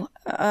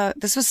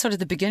 this was sort of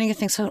the beginning of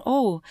things.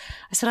 So,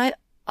 I said,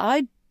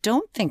 I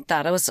don't think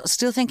that. I was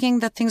still thinking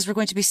that things were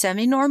going to be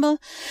semi-normal.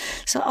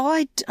 So,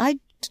 I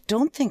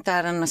don't think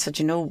that. And I said,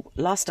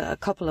 lost a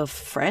couple of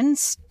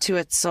friends to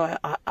it. So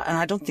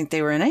I don't think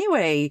they were in any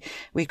way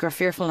weak or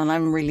fearful. And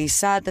I'm really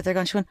sad that they're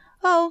going. She went,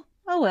 oh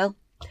well.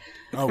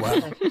 Oh, wow.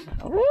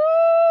 Ooh,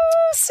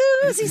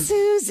 Susie.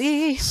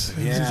 Yeah.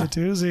 Susie's a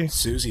doozy.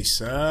 Susie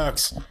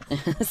sucks.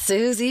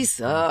 Susie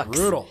sucks.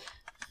 Brutal.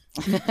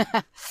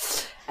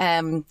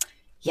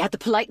 Yeah, the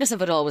politeness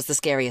of it all was the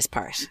scariest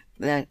part.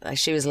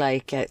 She was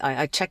like,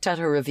 I checked out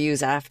her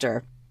reviews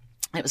after.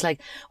 It was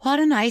like, what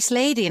a nice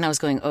lady. And I was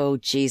going, oh,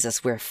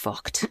 Jesus, we're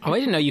fucked. Oh, I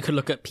didn't know you could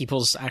look at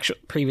people's actual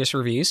previous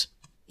reviews.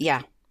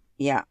 Yeah.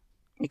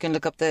 You can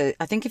look up I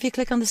think if you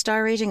click on the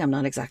star rating, I'm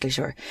not exactly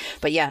sure.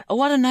 But yeah, oh,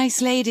 what a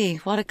nice lady.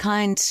 What a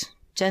kind,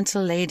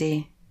 gentle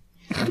lady.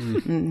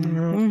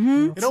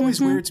 Mm-hmm. It always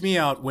weirds me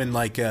out when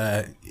like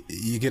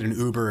you get an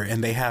Uber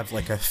and they have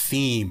like a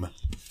theme.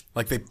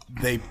 Like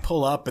they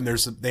pull up and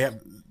they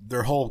have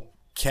their whole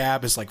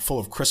cab is like full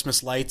of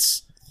Christmas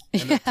lights.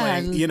 And they're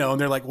playing,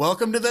 and they're like,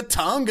 welcome to the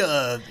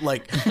Tonga,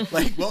 like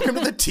welcome to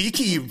the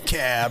Tiki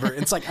cab. Or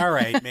it's like, all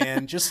right,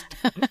 man, just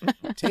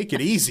take it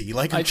easy.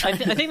 Like, I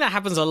think that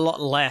happens a lot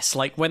less.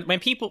 Like when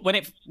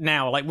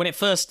it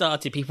first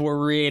started, people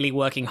were really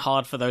working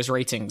hard for those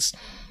ratings.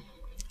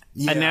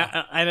 Yeah. And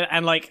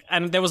now,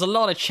 and there was a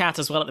lot of chat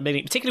as well at the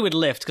beginning, particularly with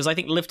Lyft, because I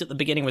think Lyft at the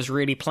beginning was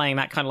really playing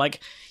that kind of like,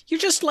 you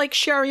just like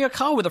sharing a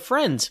car with a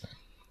friend.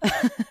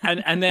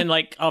 and then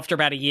like after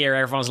about a year,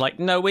 everyone's like,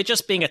 no, we're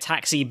just being a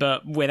taxi,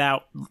 but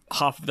without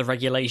half of the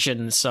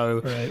regulations.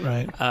 So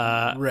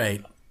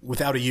right,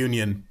 without a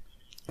union.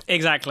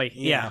 Exactly.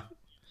 Yeah.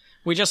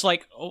 We just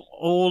like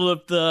all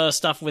of the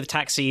stuff with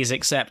taxis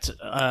except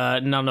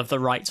none of the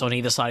rights on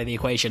either side of the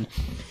equation.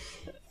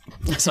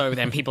 So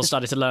then people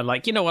started to learn,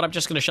 like, you know what, I'm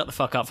just going to shut the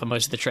fuck up for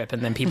most of the trip,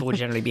 and then people would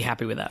generally be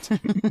happy with that.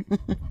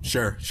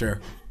 Sure.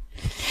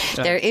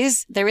 There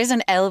is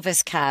an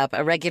Elvis cab,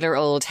 a regular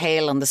old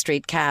hail on the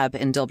street cab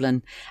in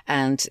Dublin,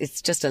 and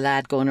it's just a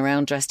lad going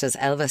around dressed as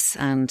Elvis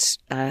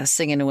and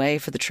singing away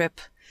for the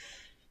trip.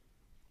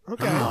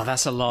 Okay. Oh,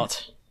 that's a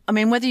lot. I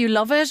mean, whether you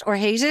love it or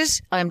hate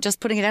it, I'm just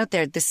putting it out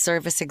there. This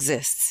service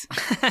exists.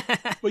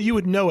 Well, you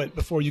would know it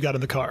before you got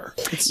in the car.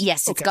 It's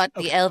got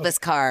the Elvis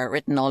car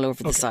written all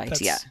over the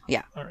site.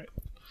 Yeah. All right.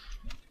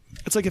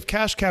 It's like if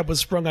Cash Cab was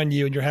sprung on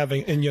you and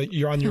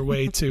you're on your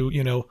way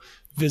to,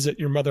 visit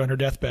your mother on her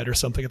deathbed or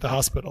something at the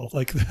hospital.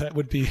 Like that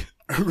would be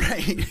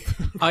right.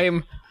 I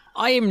am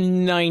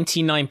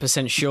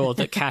 99% sure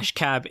that Cash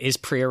Cab is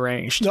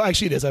prearranged. No,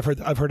 actually it is. I've heard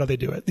how they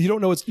do it. You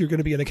don't know you're going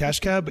to be in a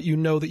Cash Cab, but you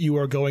know that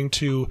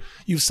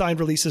you've signed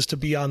releases to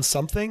be on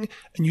something,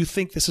 and you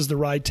think this is the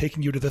ride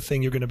taking you to the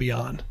thing you're going to be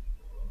on.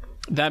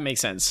 That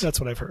makes sense. That's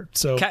what I've heard.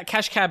 So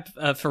Cash Cab,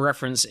 for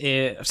reference,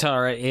 is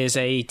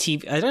a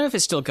TV. I don't know if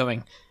it's still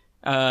going.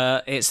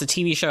 It's the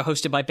TV show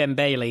hosted by Ben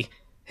Bailey,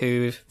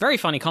 who very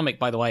funny comic,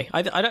 by the way.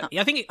 I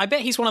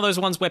bet he's one of those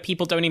ones where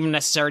people don't even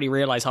necessarily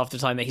realize half the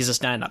time that he's a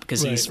stand-up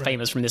because he's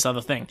famous from this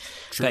other thing.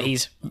 True. But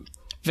he's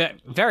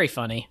very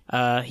funny.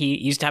 He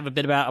used to have a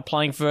bit about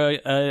applying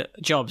for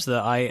jobs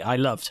that I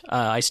loved.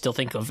 I still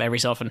think of every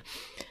so often.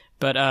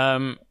 But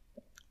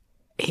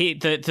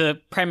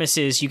the premise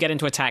is you get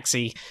into a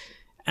taxi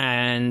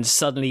and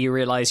suddenly you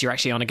realize you're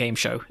actually on a game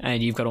show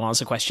and you've got to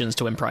answer questions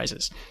to win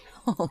prizes.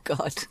 Oh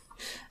God.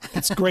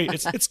 It's great.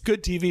 It's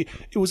good TV.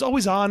 It was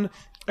always on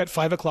at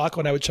 5:00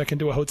 when I would check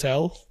into a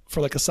hotel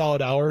for like a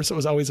solid hour. So it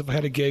was always, if I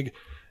had a gig,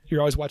 you're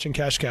always watching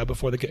Cash Cab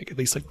before the gig, at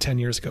least like 10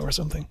 years ago or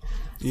something.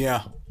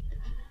 Yeah.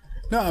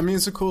 No, I mean,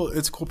 it's a cool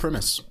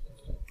premise.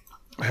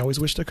 I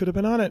always wished I could have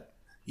been on it.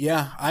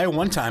 Yeah.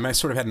 One time I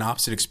sort of had an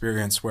opposite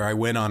experience where I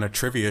went on a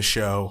trivia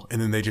show and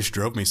then they just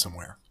drove me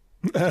somewhere.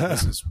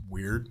 This is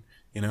weird,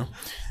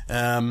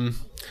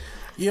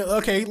 Yeah,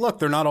 okay, look,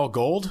 they're not all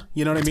gold.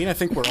 You know what I mean? I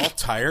think we're all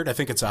tired. I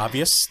think it's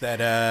obvious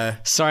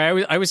that...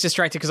 Sorry, I was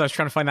distracted because I was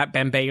trying to find that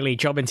Ben Bailey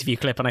job interview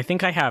clip, and I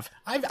think I have.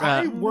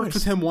 I worked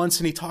with him once,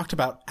 and he talked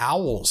about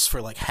owls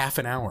for like half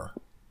an hour.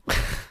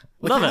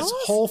 Love this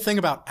whole thing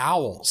about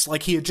owls.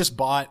 Like, he had just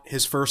bought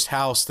his first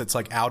house that's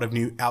like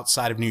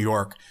outside of New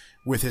York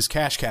with his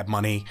Cash Cab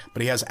money,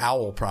 but he has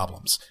owl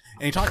problems.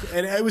 And he talked,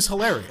 and it was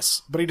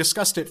hilarious, but he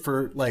discussed it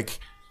for like...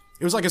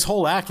 It was like his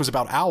whole act was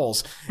about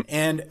owls.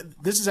 And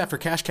this is after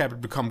Cash Cab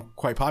had become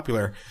quite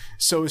popular.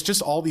 So it's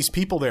just all these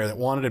people there that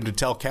wanted him to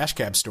tell Cash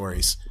Cab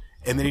stories.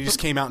 And then he just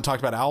came out and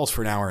talked about owls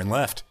for an hour and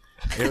left.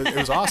 It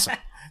was awesome.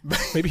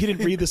 Maybe he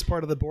didn't read this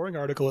part of the boring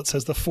article. It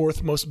says the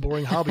fourth most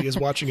boring hobby is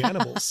watching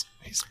animals.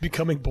 He's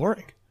becoming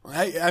boring.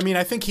 I mean,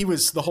 I think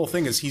the whole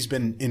thing is he's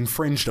been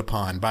infringed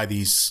upon by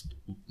these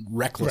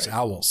reckless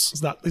owls.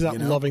 He's not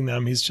loving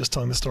them. He's just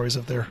telling the stories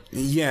of their...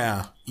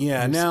 Yeah.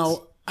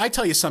 Now, I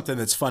tell you something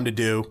that's fun to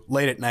do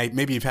late at night.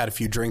 Maybe you've had a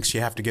few drinks.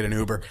 You have to get an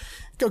Uber.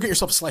 Go get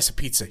yourself a slice of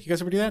pizza. You guys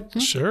ever do that?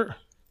 Sure.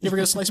 You ever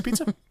get a slice of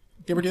pizza? You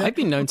ever do that? I've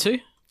been known to.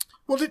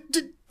 Well, did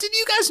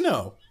you guys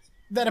know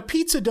that a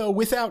pizza dough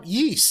without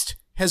yeast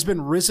has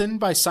been risen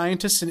by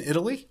scientists in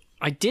Italy?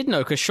 I did know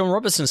because Sean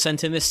Robertson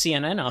sent in this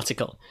CNN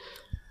article.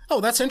 Oh,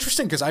 that's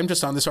interesting because I'm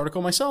just on this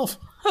article myself.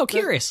 Oh,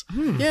 curious.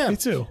 Yeah. Me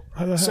too.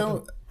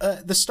 So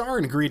the star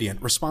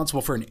ingredient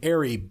responsible for an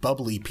airy,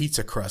 bubbly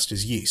pizza crust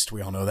is yeast.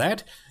 We all know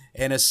that.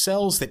 And as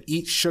cells that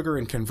eat sugar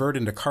and convert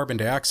into carbon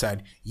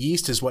dioxide,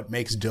 yeast is what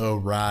makes dough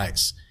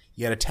rise.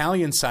 Yet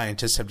Italian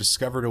scientists have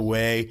discovered a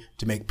way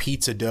to make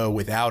pizza dough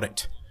without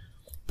it.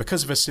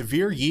 Because of a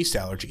severe yeast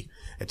allergy,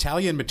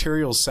 Italian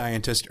materials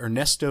scientist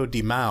Ernesto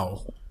Di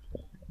Maio,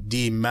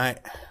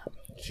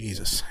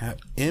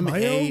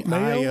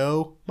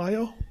 M-A-I-O.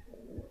 Mayo?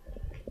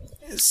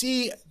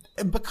 See,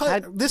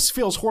 because this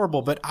feels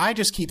horrible, but I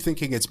just keep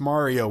thinking it's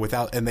Mario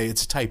without, and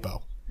it's a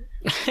typo.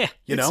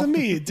 You know? It's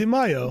me, Di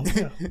Maio.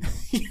 Yeah.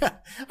 Yeah,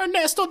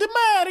 Ernesto Di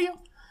Maio.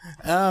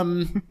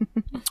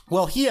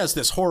 Well, he has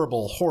this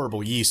horrible,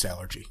 horrible yeast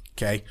allergy,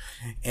 okay?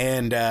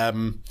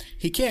 And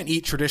he can't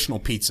eat traditional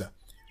pizza,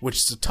 which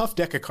is a tough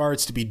deck of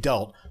cards to be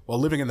dealt while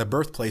living in the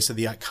birthplace of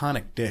the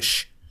iconic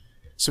dish.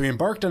 So he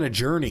embarked on a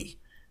journey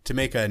to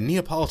make a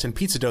Neapolitan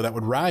pizza dough that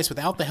would rise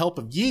without the help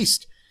of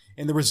yeast.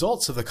 And the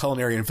results of the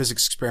culinary and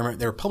physics experiment,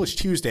 they were published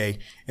Tuesday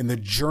in the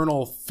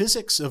journal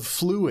Physics of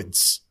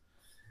Fluids.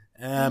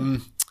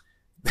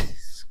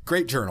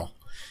 Great journal.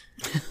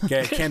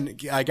 Okay,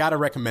 I gotta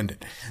recommend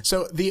it.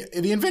 So the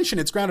invention,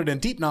 it's grounded in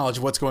deep knowledge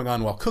of what's going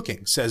on while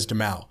cooking, says Di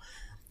Maio.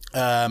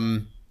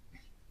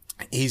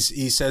 He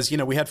says,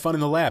 we had fun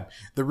in the lab.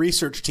 The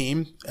research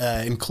team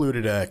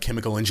included a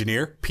chemical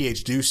engineer,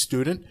 PhD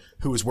student,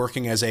 who was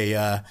working as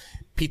a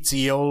pizza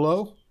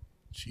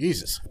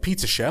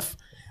chef.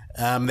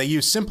 They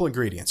use simple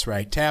ingredients,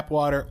 right? Tap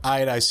water,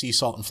 iodized sea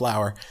salt, and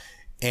flour,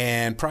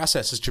 and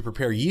processes to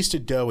prepare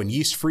yeasted dough and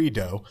yeast-free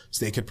dough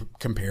so they could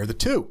compare the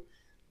two.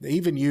 They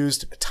even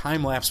used a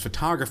time-lapse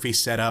photography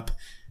setup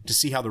to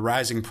see how the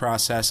rising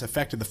process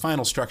affected the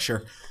final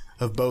structure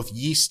of both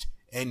yeast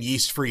and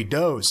yeast-free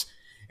doughs.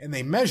 And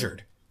they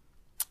measured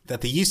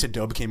that the yeasted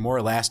dough became more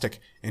elastic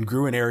and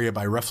grew in area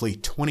by roughly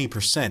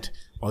 20%,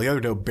 while the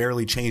other dough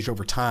barely changed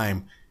over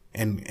time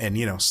and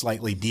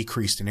slightly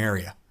decreased in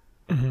area.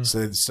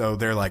 Mm-hmm. So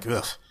they're like,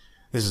 ugh,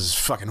 this is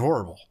fucking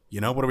horrible.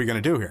 What are we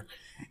going to do here?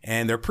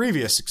 And their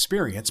previous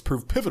experience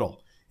proved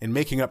pivotal in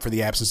making up for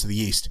the absence of the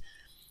yeast.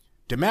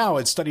 Di Maio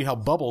had studied how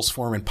bubbles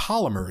form in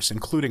polymers,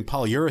 including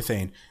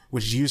polyurethane,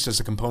 which is used as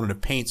a component of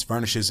paints,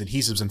 varnishes,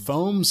 adhesives, and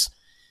foams.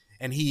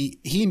 And he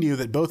knew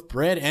that both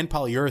bread and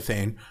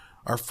polyurethane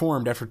are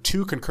formed after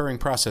two concurring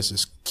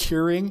processes,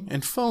 curing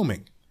and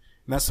foaming.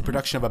 And that's the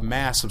production of a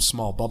mass of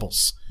small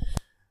bubbles.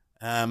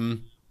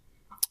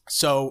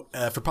 So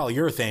for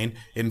polyurethane,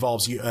 it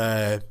involves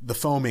the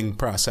foaming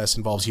process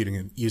involves using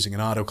an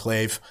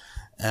autoclave.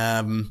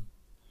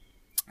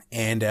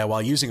 And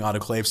while using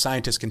autoclave,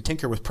 scientists can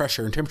tinker with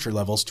pressure and temperature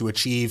levels to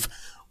achieve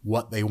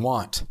what they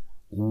want,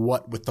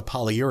 with the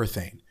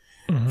polyurethane.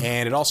 Mm-hmm.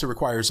 And it also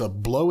requires a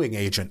blowing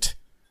agent,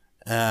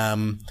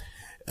 unlike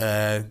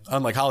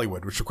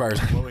Hollywood, which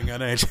requires a blowing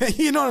agent.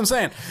 You know what I'm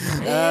saying?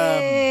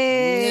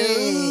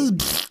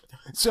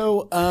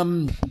 So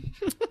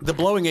the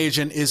blowing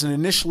agent is an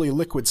initially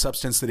liquid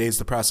substance that aids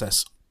the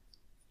process.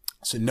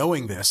 So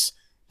knowing this,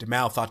 Di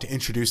Maio thought to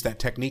introduce that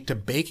technique to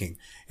baking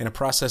in a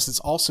process that's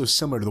also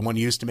similar to the one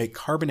used to make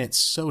carbonate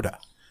soda.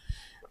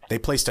 They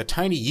placed a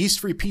tiny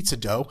yeast-free pizza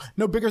dough,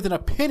 no bigger than a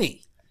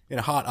penny, in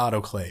a hot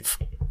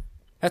autoclave.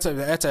 That's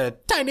a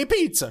tiny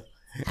pizza.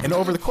 And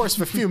over the course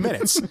of a few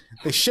minutes,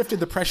 they shifted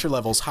the pressure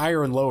levels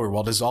higher and lower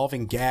while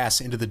dissolving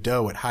gas into the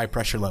dough at high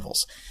pressure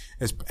levels.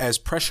 As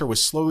pressure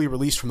was slowly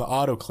released from the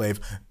autoclave,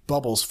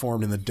 bubbles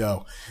formed in the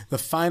dough. The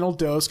final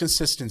dough's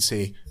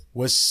consistency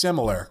was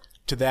similar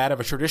to that of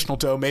a traditional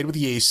dough made with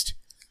yeast.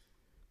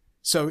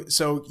 So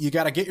you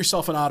got to get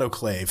yourself an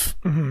autoclave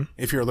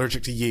if you're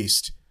allergic to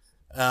yeast.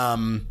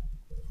 And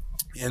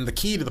the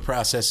key to the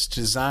process is to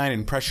design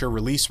and pressure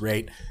release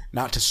rate,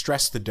 not to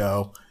stress the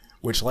dough,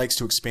 which likes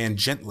to expand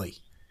gently.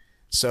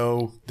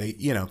 So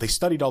they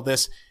studied all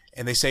this,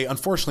 and they say,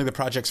 unfortunately, the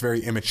project's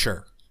very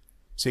immature.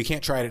 So you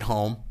can't try it at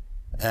home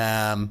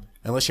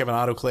unless you have an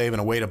autoclave and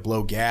a way to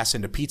blow gas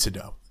into pizza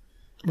dough.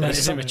 That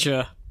is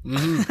immature.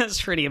 Mm-hmm.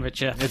 That's pretty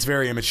immature. It's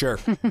very immature.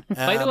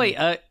 By the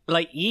way,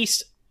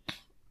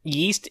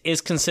 yeast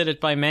is considered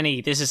by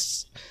many. This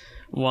is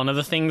one of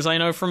the things I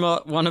know from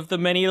one of the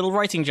many little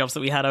writing jobs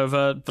that we had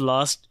over the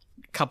last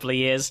couple of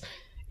years.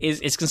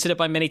 It's considered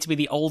by many to be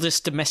the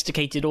oldest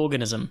domesticated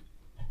organism.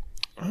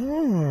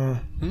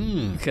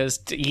 Because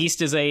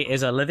yeast is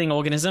a living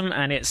organism,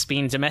 and it's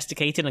been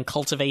domesticated and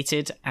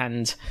cultivated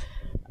and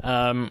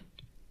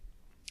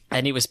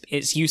and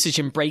its usage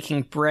in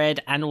breaking bread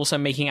and also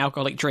making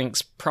alcoholic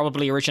drinks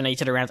probably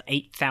originated around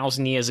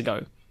 8,000 years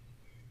ago.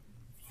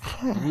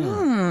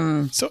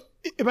 So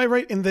am I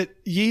right in that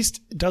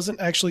yeast doesn't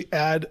actually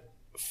add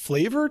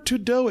flavor to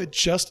dough? It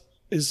just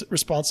is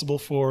responsible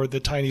for the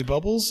tiny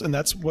bubbles, and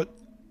that's what...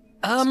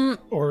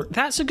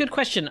 That's a good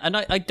question, and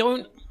I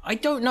don't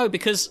know,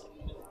 because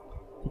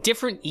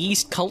different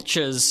yeast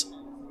cultures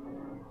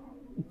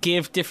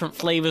give different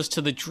flavors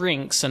to the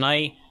drinks, and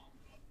I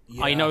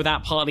know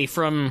that partly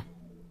from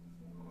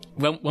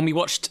when we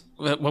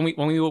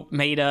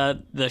made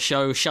the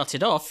show Shut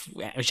It Off,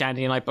 which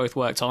Andy and I both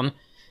worked on,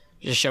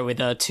 a show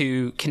with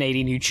 2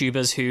 Canadian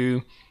YouTubers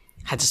who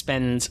had to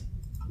spend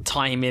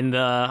time in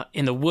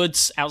the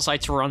woods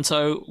outside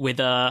Toronto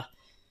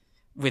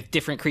with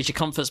different creature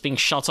comforts being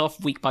shut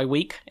off week by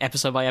week,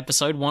 episode by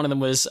episode. One of them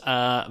was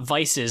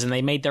Vices, and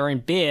they made their own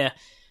beer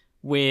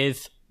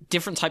with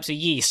different types of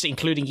yeast,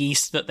 including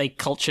yeast that they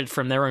cultured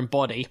from their own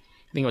body.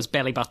 I think it was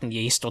belly button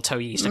yeast or toe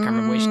yeast. I can't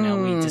remember which now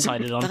we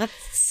decided on. That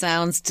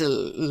sounds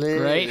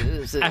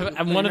delicious. Right?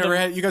 And one of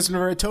them... You guys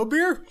never had toe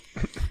beer?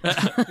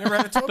 Never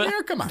had a toe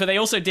beer? Come on. But they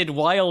also did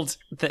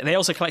they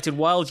also collected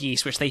wild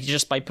yeast, which they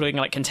just by putting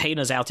like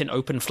containers out in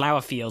open flower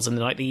fields, and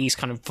like the yeast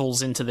kind of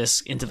falls into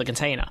the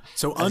container.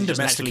 So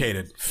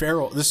undomesticated.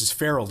 Feral. This is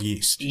feral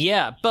yeast.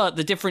 Yeah, but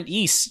the different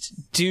yeasts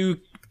do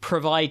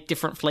provide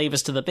different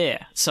flavors to the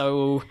beer.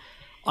 So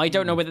I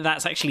don't know whether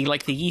that's actually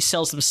like the yeast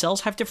cells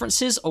themselves have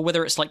differences, or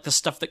whether it's like the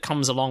stuff that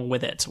comes along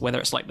with it, whether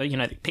it's like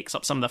it picks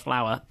up some of the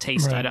flour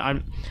taste. Right.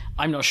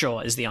 I'm not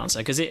sure is the answer,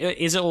 because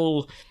it's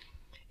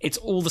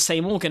all the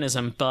same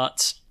organism,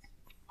 but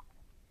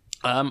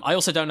I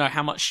also don't know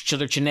how much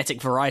sort of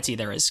genetic variety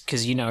there is,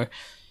 because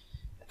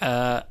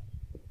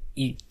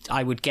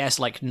I would guess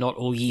like not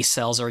all yeast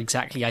cells are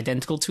exactly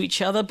identical to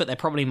each other, but they're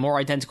probably more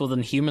identical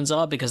than humans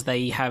are because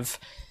they have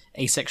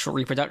asexual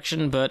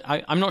reproduction. But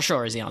I'm not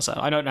sure is the answer.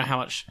 I don't know how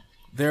much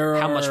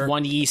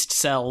one yeast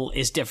cell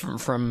is different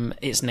from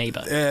its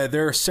neighbor.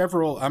 There are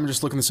several. I'm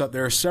just looking this up.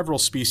 There are several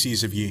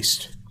species of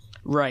yeast.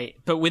 Right,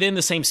 but within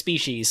the same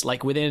species,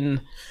 like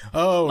within.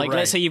 Right.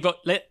 Let's say you've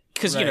got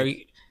because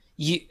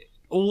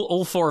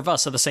all 4 of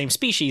us are the same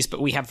species,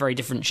 but we have very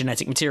different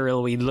genetic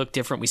material. We look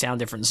different, we sound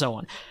different, and so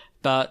on.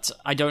 But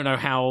I don't know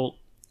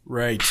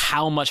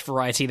how much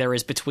variety there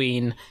is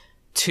between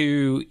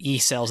 2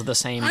 yeast cells of the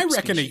same I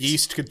reckon species. a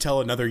yeast could tell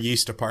another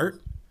yeast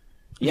apart.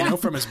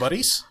 From his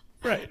buddies.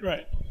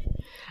 Right.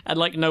 And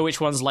like know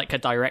which one's like a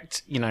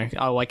direct,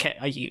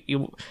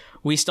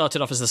 we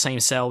started off as the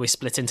same cell, we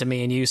split into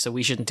me and you, so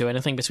we shouldn't do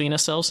anything between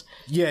ourselves.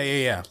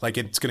 Yeah. Like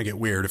it's going to get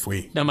weird if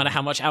we... No matter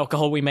how much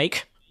alcohol we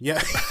make.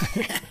 Yeah.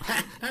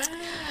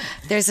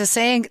 There's a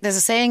saying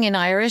in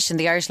Irish, in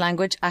the Irish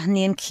language,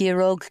 Ahnín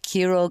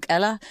Círóg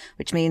Ella,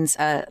 which means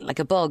like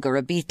a bug or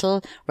a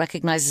beetle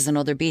recognizes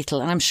another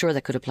beetle, and I'm sure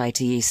that could apply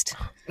to yeast.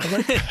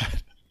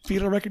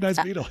 Beetle recognize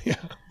beetle, yeah.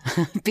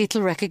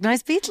 Beetle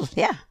recognize beetle,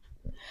 yeah.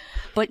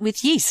 But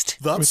with yeast.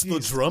 That's the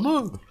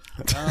drummer.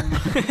 That's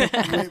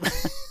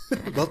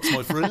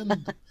my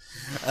friend.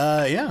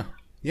 Yeah,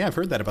 I've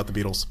heard that about the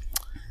Beatles.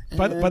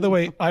 By the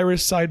way,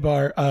 Irish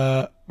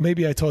sidebar.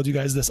 Maybe I told you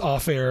guys this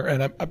off air,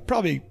 and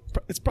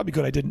it's probably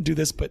good I didn't do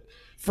this. But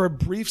for a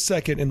brief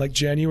second in like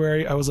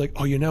January, I was like,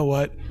 oh, you know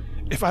what?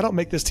 If I don't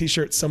make this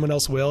T-shirt, someone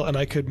else will, and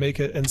I could make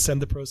it and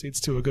send the proceeds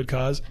to a good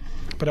cause.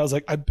 But I was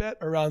like, I bet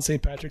around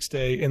St. Patrick's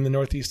Day in the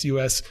Northeast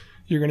U.S.,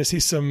 you're going to see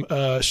some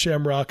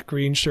shamrock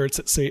green shirts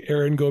that say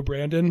 "Aaron Go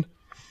Brandon."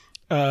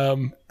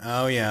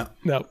 Oh yeah.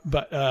 No,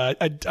 but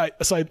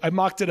I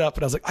mocked it up,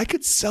 and I was like, I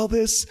could sell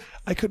this.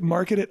 I could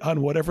market it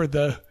on whatever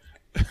the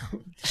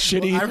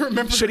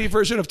shitty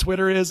version of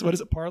Twitter is. What is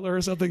it, Parler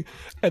or something?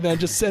 And then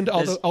just send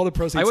all the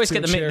proceeds. I always to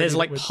get the there's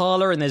like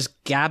Parler and there's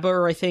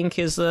Gabber, I think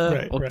is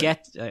the right.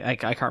 Get. I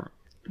can't remember.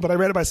 But I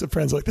read it by some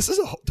friends like,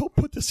 don't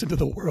put this into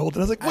the world.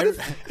 And I was like,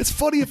 it's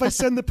funny if I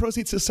send the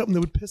proceeds to something that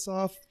would piss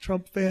off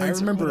Trump fans.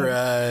 I remember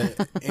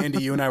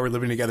Andy, you and I were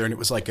living together, and it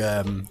was like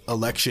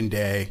election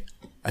day.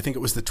 I think it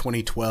was the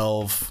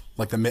 2012,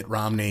 like the Mitt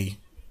Romney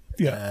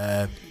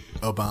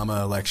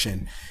Obama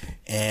election.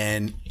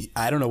 And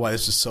I don't know why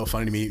this was so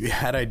funny to me. You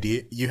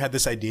had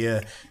this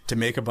idea to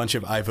make a bunch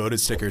of I voted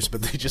stickers,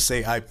 but they just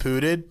say I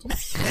pooted.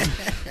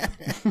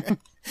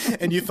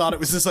 And you thought it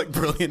was this like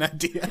brilliant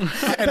idea. And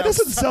that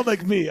doesn't sound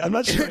like me. I'm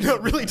not sure. No,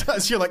 it really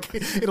does. You're like,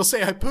 it'll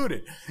say I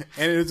pooted.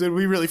 And it'll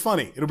be really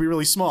funny. It'll be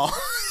really small.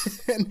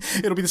 And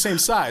it'll be the same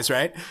size,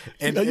 right?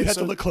 And you have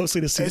to look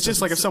closely to see. It's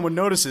just like if someone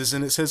notices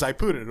and it says I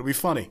pooted, it'll be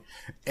funny.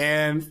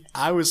 And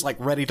I was like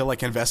ready to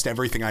like invest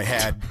everything I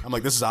had. I'm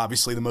like, this is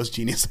obviously the most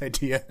genius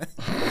idea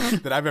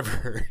that I've ever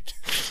heard.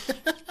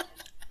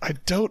 Are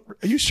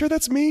you sure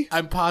that's me?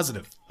 I'm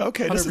positive.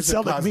 Okay, it doesn't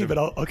sound like me, but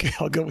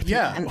I'll go with you.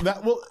 Yeah,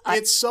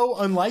 it's so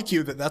unlike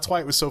you that's why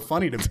it was so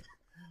funny to me.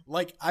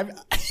 Like I'm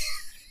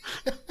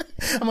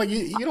like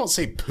you don't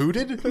say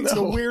pooted. It's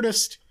the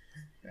weirdest.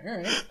 All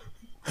right.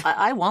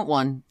 I want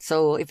one.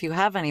 So if you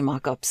have any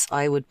mock-ups,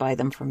 I would buy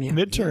them from you.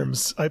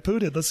 Midterms. I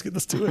pooted. Let's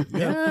do it.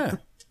 Yeah,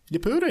 you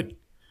pooted.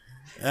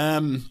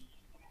 Wow.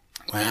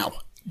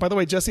 By the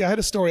way, Jesse, I had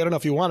a story. I don't know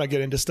if you want to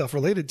get into stuff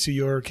related to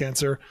your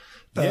cancer.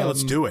 Yeah,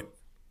 let's do it.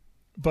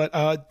 But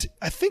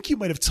I think you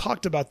might have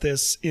talked about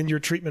this in your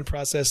treatment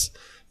process.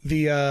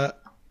 The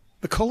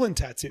colon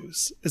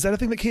tattoos. Is that a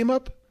thing that came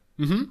up?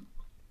 Mm-hmm.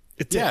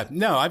 Yeah.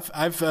 No,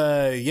 I'm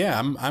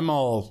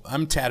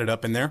tatted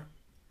up in there.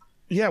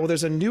 Yeah. Well,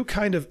 there's a new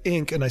kind of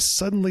ink, and I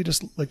suddenly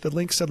just the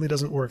link suddenly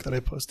doesn't work that I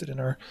posted in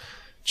our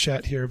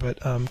chat here. But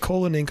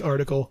colon ink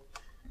article.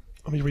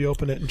 Let me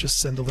reopen it and just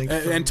send the link.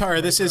 And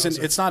Tara,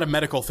 it's not a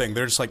medical thing.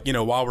 They're just like,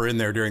 while we're in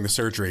there during the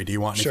surgery, do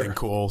you want anything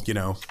cool?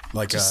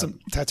 Like just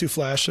some tattoo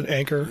flash, an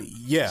anchor.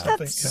 Yeah.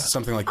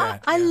 Something like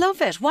that. I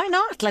love it. Why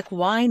not?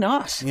 Why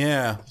not?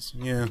 Yeah.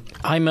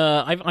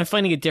 I'm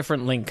finding a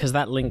different link because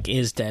that link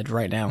is dead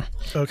right now.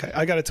 Okay,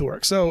 I got it to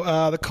work. So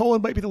the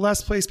colon might be the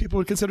last place people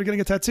would consider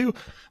getting a tattoo,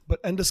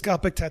 but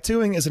endoscopic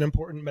tattooing is an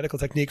important medical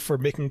technique for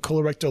marking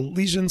colorectal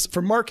lesions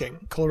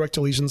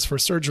for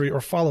surgery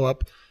or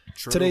follow-up.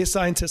 True. Today,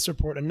 scientists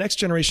report a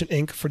next-generation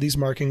ink for these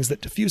markings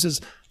that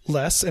diffuses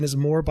less and is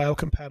more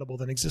biocompatible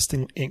than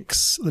existing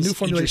inks. The new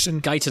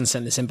formulation... Guyton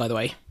sent this in, by the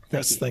way.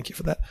 Yes, thank you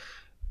for that.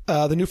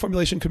 The new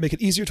formulation could make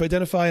it easier to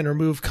identify and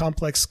remove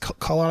complex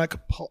colonic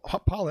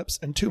polyps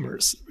and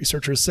tumors.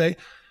 Researchers say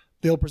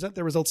they'll present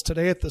their results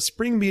today at the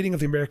spring meeting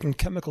of the American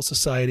Chemical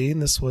Society, and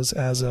this was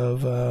as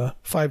of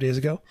 5 days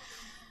ago.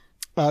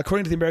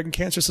 According to the American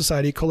Cancer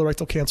Society,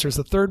 colorectal cancer is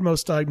the third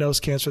most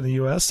diagnosed cancer in the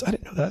U.S. I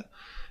didn't know that.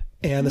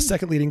 And the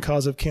second leading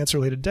cause of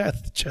cancer-related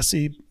death.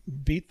 Jesse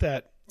beat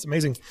that. It's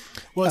amazing.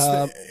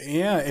 Well,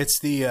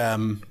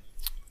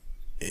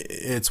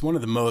 it's one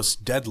of the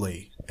most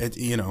deadly.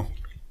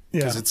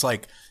 Because it's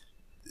like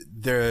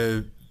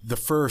the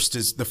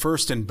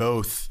first in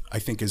both. I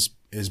think is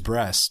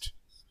breast,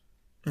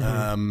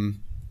 but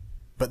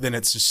then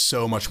it's just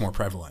so much more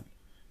prevalent.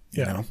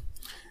 Yeah.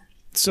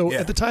 So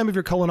at the time of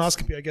your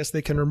colonoscopy, I guess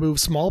they can remove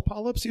small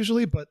polyps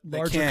usually, but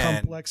larger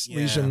complex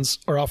lesions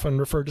are often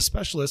referred to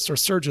specialists or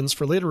surgeons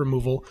for later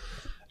removal.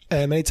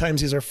 And many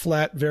times these are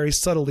flat, very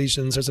subtle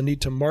lesions. There's a need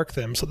to mark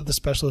them so that the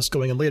specialist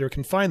going in later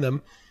can find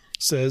them,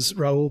 says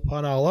Raul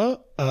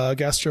Panala, a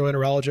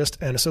gastroenterologist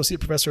and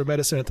associate professor of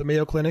medicine at the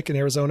Mayo Clinic in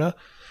Arizona,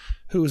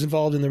 who is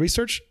involved in the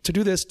research. To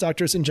do this,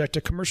 doctors inject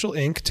a commercial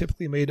ink,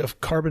 typically made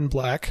of carbon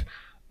black,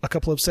 a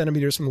couple of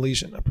centimeters from the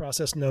lesion, a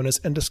process known as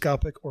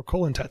endoscopic or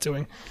colon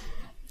tattooing.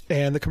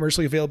 And the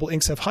commercially available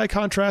inks have high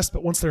contrast,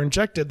 but once they're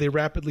injected, they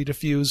rapidly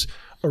diffuse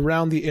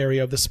around the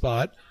area of the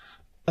spot,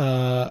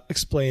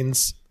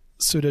 explains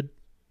Subhadeep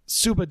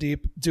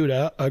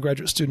Duda, a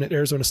graduate student at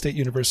Arizona State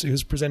University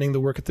who's presenting the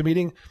work at the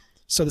meeting.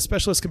 So the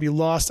specialist can be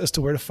lost as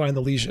to where to find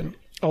the lesion.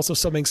 Also,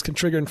 some inks can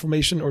trigger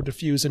inflammation or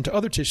diffuse into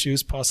other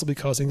tissues, possibly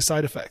causing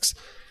side effects.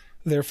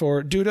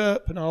 Therefore, Duda,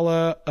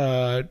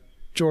 Panala,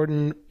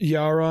 Jordan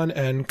Yaron,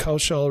 and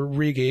Kaushal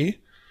Rigi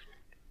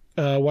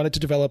wanted to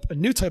develop a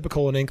new type of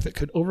colon ink that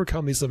could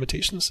overcome these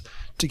limitations.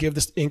 To give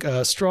this ink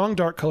a strong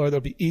dark color that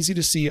would be easy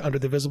to see under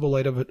the visible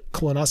light of a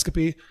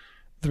colonoscopy,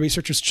 the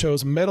researchers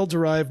chose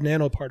metal-derived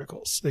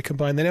nanoparticles. They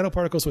combined the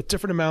nanoparticles with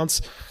different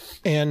amounts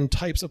and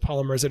types of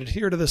polymers that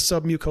adhere to the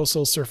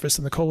submucosal surface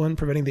in the colon,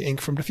 preventing the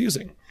ink from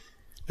diffusing.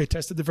 They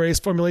tested the various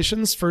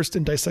formulations, first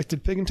in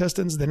dissected pig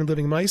intestines, then in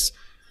living mice.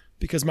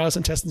 Because mouse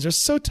intestines are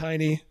so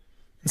tiny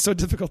and so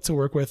difficult to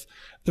work with,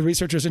 the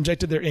researchers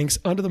injected their inks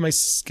under the mice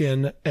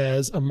skin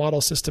as a model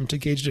system to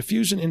gauge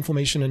diffusion,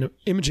 inflammation, and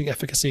imaging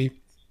efficacy.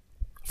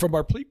 From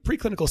our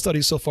preclinical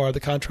studies so far, the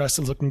contrast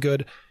is looking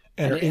good,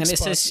 and our ink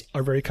spots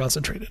are very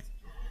concentrated.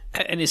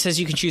 And it says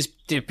you can choose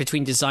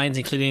between designs,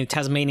 including a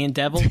Tasmanian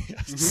devil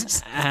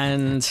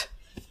and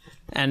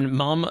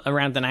mom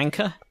around an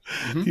anchor.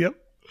 Mm-hmm. Yep.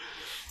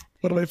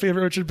 One of my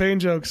favorite Richard Payne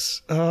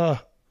jokes.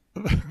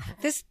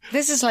 This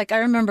is like, I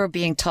remember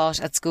being taught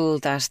at school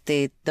that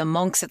the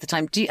monks at the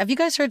time, have you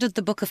guys heard of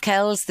the Book of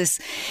Kells?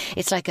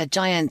 It's like a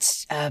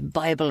giant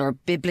Bible or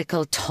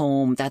biblical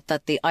tome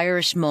that the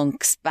Irish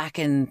monks back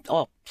in,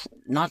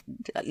 not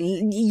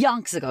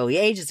yonks ago,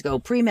 ages ago,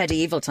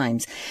 pre-medieval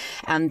times.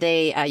 And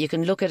you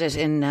can look at it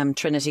in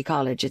Trinity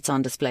College. It's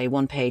on display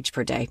 1 page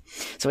per day.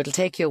 So it'll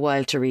take you a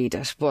while to read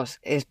it. But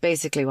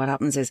basically what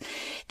happens is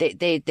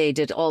they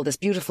did all this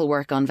beautiful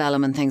work on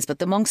vellum and things. But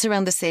the monks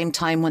around the same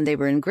time, when they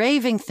were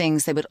engraving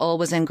things, they would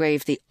always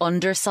engrave the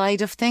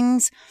underside of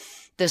things,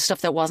 the stuff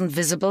that wasn't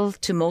visible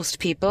to most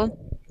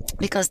people.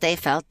 Because they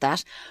felt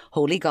that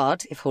holy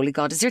God, if holy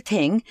God is your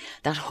thing,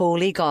 that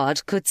holy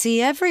God could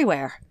see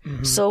everywhere.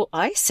 Mm-hmm. So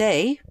I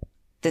say,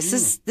 this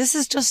is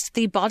just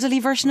the bodily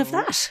version of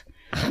that.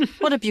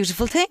 What a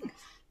beautiful thing.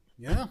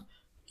 Yeah.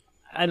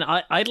 And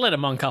I'd let a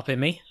monk up in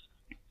me.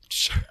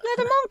 Sure. Let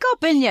a monk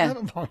up in you. Let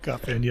a monk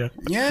up in you.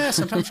 Yeah,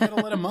 sometimes try to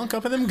let a monk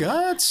up in them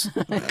guts.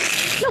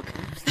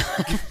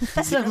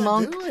 That's a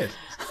monk.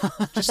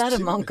 Just let a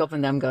monk up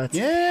in them guts.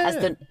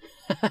 Yeah.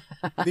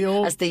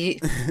 As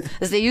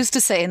they used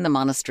to say in the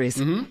monasteries.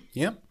 Mm-hmm.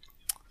 Yep.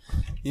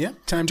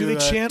 Yep. Time do to they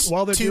chant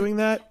while they're doing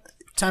that?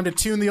 Time to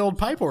tune the old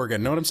pipe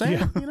organ. Know what I'm saying?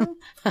 Yeah. You know.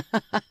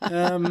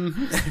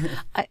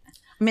 I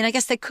mean, I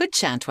guess they could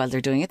chant while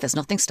they're doing it. There's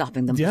nothing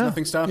stopping them. There's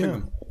nothing stopping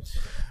them.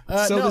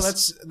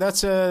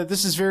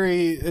 This is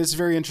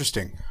very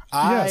interesting.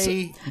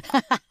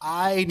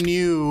 I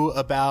knew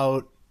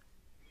about.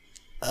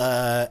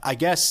 I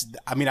guess,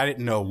 I mean, I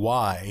didn't know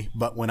why,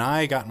 but when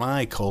I got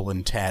my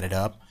colon tatted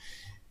up,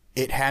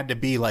 it had to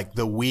be like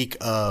the week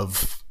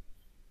of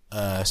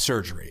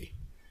surgery.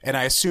 And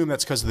I assume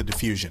that's because of the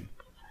diffusion.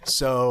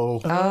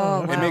 So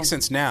it makes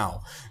sense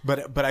now.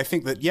 But I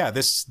think that,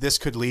 this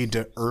could lead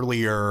to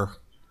earlier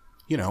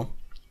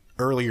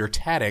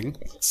tatting.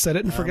 Set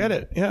it and forget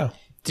it. Yeah.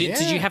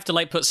 Did you have to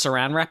like put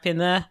saran wrap in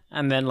there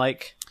and then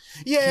like...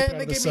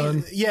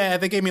 Yeah,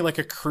 they gave me like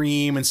a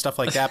cream and stuff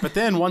like that. But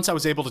then once I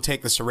was able to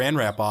take the saran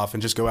wrap off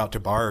and just go out to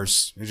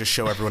bars and just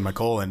show everyone my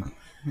colon,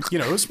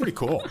 it was pretty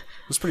cool. It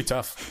was pretty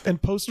tough. And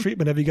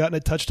post-treatment, have you gotten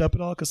it touched up at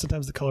all? Because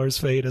sometimes the colors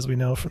fade, as we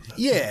know from the...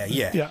 Yeah.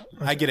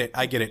 Okay.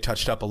 I get it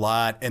touched up a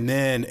lot. And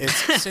then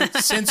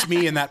since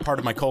me and that part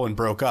of my colon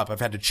broke up, I've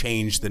had to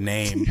change the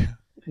name.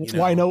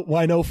 Why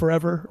no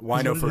forever?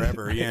 Why no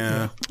forever?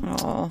 Yeah.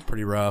 Aww.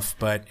 Pretty rough.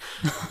 But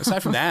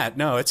aside from that,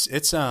 no, it's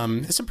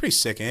some pretty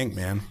sick ink,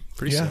 man.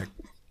 Pretty sick.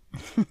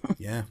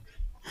 Yeah.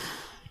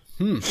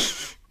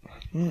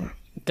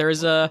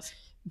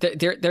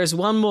 There's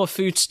one more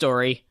food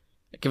story,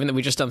 given that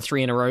we just done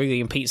 3 in a row,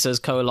 the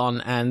pizzas, colon,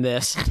 and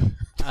this.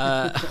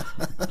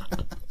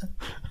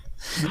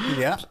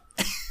 Yeah.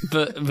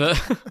 But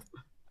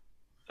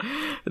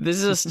this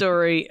is a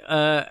story.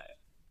 Now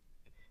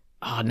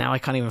I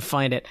can't even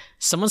find it.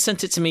 Someone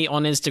sent it to me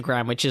on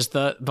Instagram, which is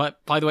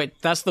but by the way,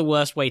 that's the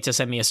worst way to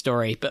send me a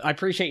story. But I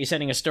appreciate you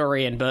sending a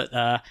story in,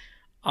 but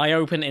I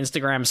open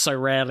Instagram so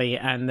rarely,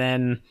 and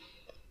then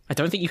I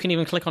don't think you can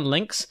even click on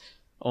links,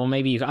 or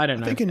maybe I don't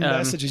know. I think in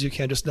messages you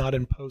can, just not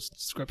in post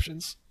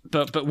descriptions.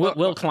 But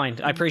Will Klein,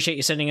 I appreciate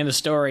you sending in the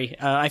story.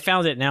 I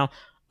found it now.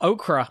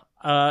 Okra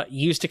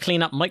used to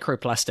clean up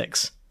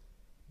microplastics.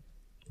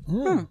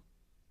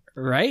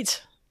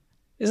 Right?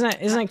 Isn't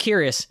that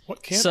curious?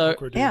 What can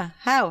okra do? Yeah.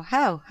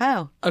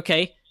 How?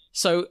 Okay,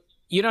 so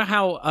you know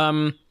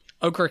how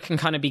okra can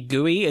kind of be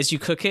gooey as you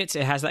cook it?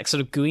 It has that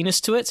sort of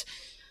gooiness to it.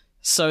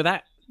 So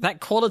that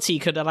quality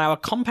could allow a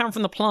compound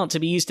from the plant to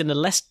be used in a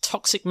less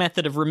toxic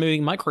method of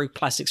removing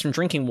microplastics from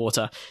drinking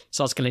water.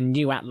 So it's a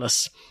new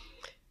atlas.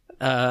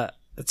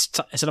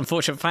 It's an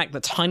unfortunate fact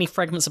that tiny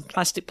fragments of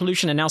plastic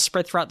pollution are now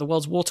spread throughout the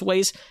world's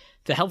waterways.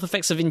 The health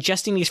effects of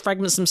ingesting these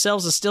fragments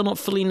themselves are still not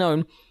fully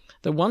known.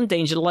 The one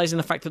danger lies in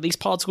the fact that these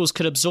particles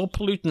could absorb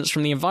pollutants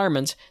from the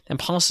environment and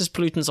pass these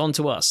pollutants on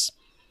to us.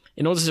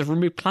 In order to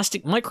remove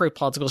plastic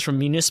microparticles from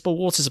municipal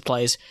water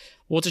supplies,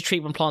 water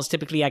treatment plants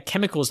typically add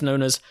chemicals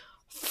known as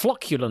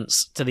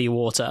flocculants to the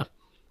water.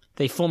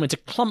 They form into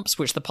clumps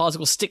which the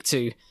particles stick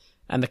to,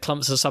 and the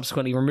clumps are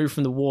subsequently removed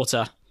from the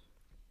water,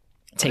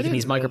 taking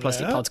these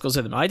microplastic particles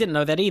with them. I didn't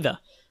know that either.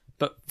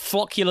 But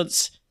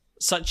flocculants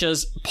such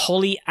as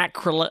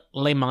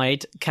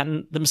polyacrylamide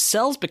can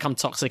themselves become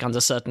toxic under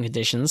certain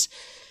conditions.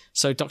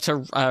 So Dr.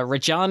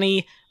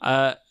 Rajani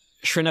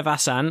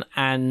Srinivasan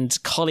and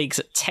colleagues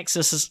at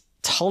Texas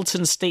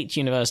Tarleton State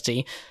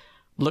University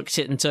looked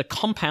into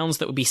compounds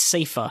that would be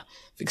safer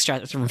if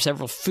extracted from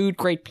several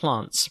food-grade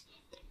plants.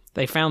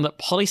 They found that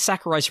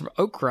polysaccharides from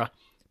okra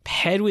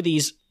paired with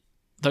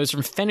those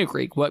from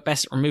fenugreek work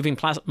best at removing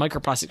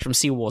microplastics from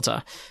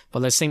seawater,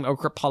 while those same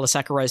okra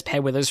polysaccharides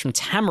paired with those from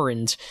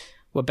tamarind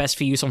were best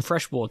for use on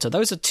fresh water.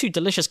 Those are 2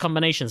 delicious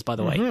combinations, by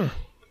the way.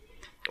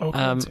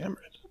 Okra and tamarind.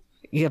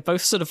 Yeah,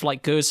 both sort of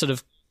like good, sort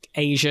of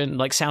Asian,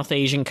 like South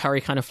Asian curry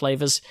kind of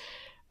flavors.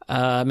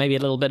 Maybe a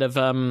little bit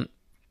of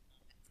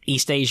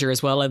East Asia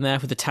as well in there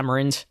with the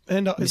tamarind.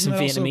 And some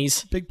Vietnamese.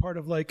 Also a big part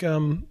of like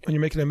when you're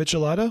making a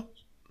michelada?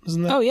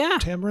 Isn't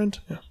that tamarind?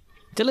 Yeah.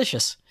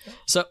 Delicious.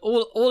 So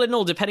all in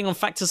all, depending on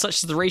factors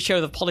such as the ratio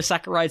of the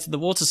polysaccharides to the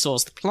water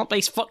source, the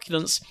plant-based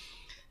flocculants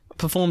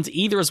performed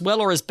either as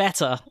well or as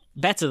better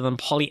than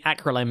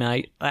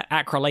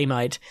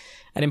polyacrylamide.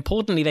 And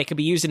importantly, they could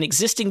be used in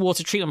existing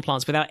water treatment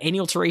plants without any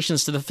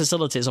alterations to the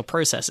facilities or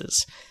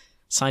processes.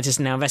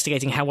 Scientists are now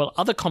investigating how well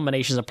other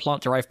combinations of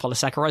plant-derived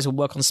polysaccharides will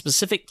work on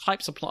specific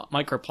types of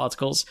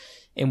microparticles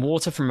in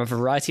water from a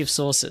variety of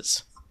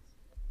sources.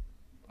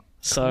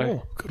 So,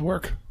 cool. Good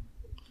work.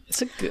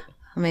 It's a good...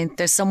 I mean,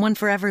 there's someone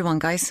for everyone,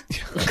 guys.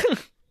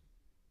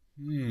 Do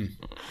you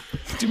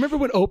remember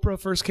when Oprah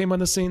first came on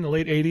the scene in the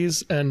late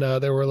 80s and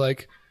there were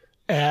like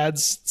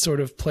ads sort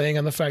of playing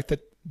on the fact that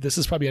this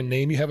is probably a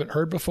name you haven't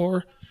heard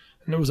before?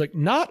 And it was like,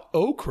 not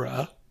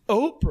okra,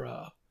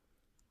 Oprah.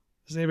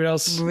 Does anybody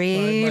else?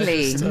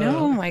 Really?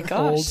 No, my gosh.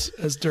 Old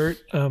as dirt.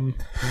 I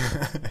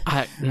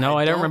don't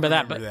remember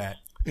that. But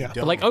yeah.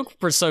 But like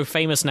Oprah's so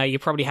famous now, you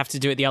probably have to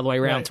do it the other way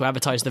around to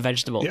advertise the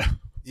vegetable.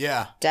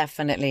 Yeah.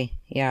 Definitely.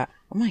 Yeah.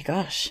 Oh my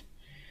gosh.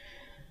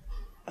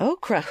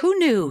 Okra. Who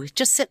knew?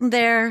 Just sitting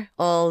there,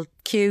 all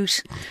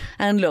cute.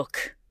 And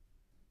look.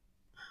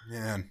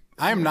 Man,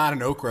 I am not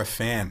an okra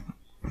fan.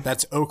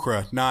 That's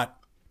okra, not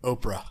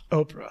Oprah.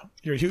 Oprah.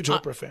 You're a huge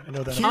Oprah fan. I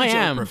know that. Huge I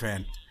am. Oprah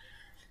fan.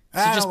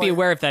 So just be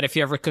aware of that if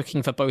you're ever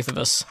cooking for both of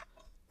us.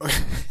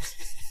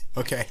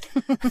 Okay.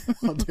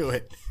 I'll do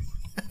it.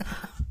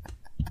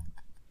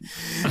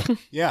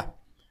 Yeah.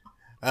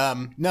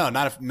 No,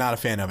 not a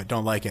fan of it.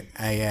 Don't like it.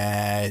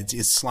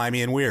 It's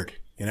slimy and weird.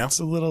 You know, it's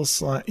a little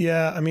slimy.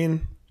 Yeah, I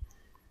mean,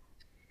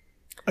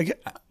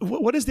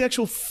 what is the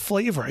actual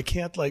flavor? I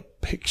can't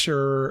like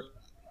picture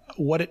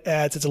what it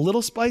adds. It's a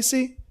little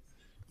spicy.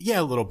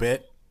 Yeah, a little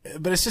bit.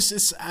 But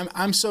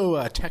I'm so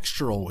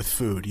textural with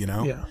food, you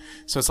know? Yeah.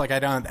 So it's like I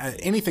don't,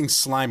 anything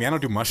slimy. I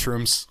don't do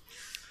mushrooms.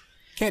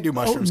 Can't do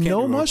mushrooms. Oh, Can't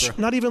no do mushroom?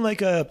 Not even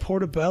like a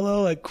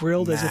portobello, like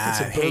grilled as if it's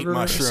a burger? I hate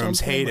mushrooms.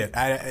 Hate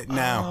it.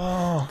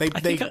 No.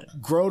 They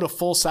grow to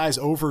full size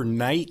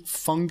overnight.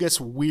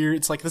 Fungus, weird.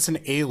 It's like, that's an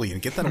alien.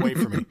 Get that away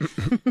from me.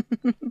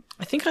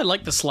 I think I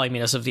like the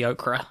sliminess of the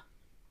okra.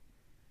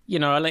 You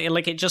know,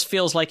 like it just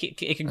feels like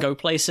it can go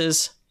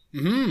places.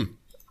 Mm-hmm.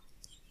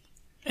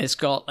 It's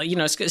got, you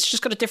know, it's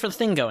just got a different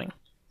thing going.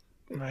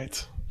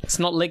 Right. It's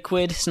not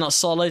liquid. It's not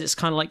solid. It's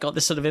kind of like got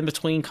this sort of in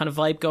between kind of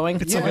vibe going.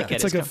 It's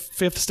like a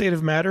fifth state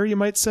of matter, you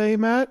might say,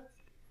 Matt.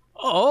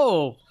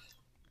 Oh,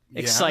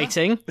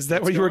 exciting! Is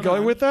that where you were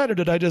going with that, or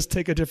did I just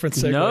take a different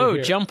segue? No,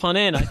 here? jump on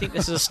in. I think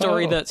this is a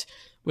story that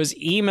was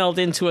emailed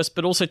into us,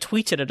 but also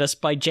tweeted at us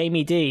by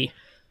Jamie D.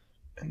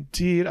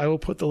 Indeed, I will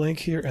put the link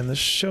here in the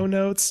show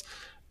notes.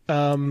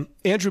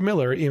 Andrew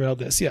Miller emailed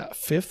this. Yeah,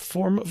 fifth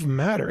form of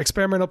matter,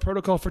 experimental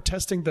protocol for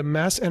testing the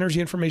mass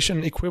energy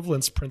information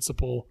equivalence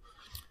principle.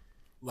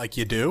 Like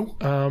you do?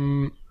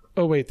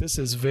 Oh wait, this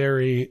is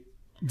very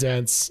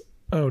dense.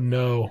 Oh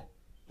no.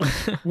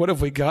 What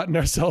have we gotten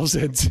ourselves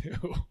into?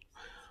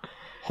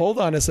 Hold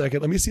on a second.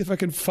 Let me see if I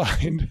can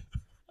find.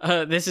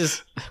 This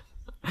is.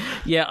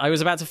 Yeah, I was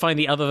about to find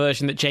the other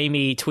version that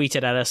Jamie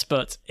tweeted at us,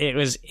 but it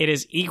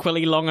is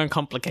equally long and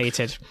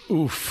complicated.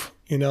 Oof.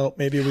 You know,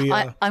 maybe we.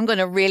 I'm going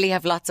to really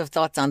have lots of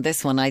thoughts on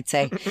this one, I'd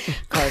say,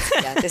 because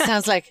this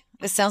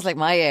sounds like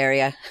my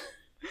area.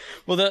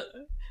 Well,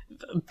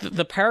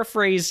 the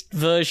paraphrased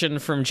version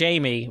from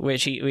Jamie,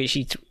 which he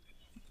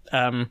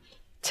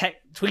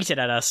tweeted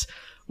at us,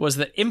 was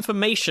that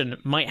information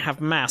might have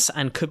mass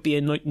and could be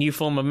a new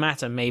form of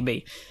matter,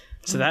 maybe.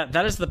 So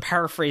that is the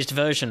paraphrased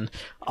version.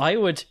 I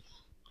would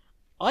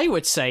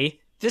say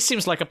this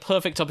seems like a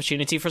perfect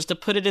opportunity for us to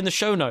put it in the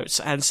show notes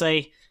and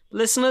say,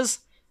 listeners,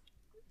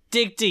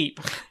 dig deep.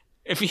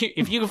 If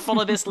you can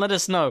follow this, let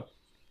us know.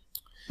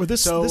 Well,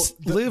 this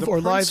live or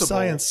live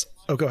science.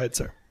 Oh, go ahead,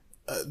 sir.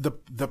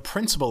 The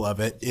principle of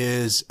it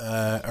is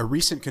a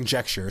recent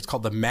conjecture. It's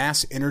called the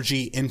Mass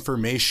Energy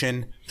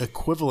Information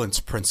Equivalence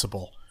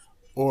Principle,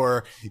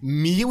 or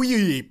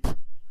MEEP.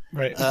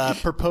 Right.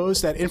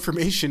 Proposed that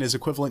information is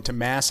equivalent to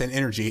mass and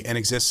energy and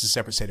exists as a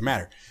separate state of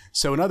matter.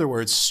 So in other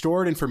words,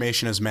 stored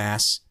information is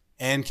mass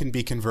and can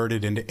be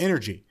converted into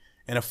energy.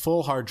 And a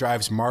full hard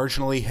drive is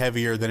marginally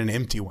heavier than an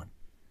empty one.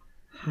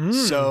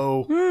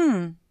 So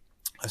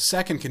a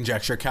second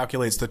conjecture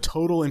calculates the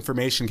total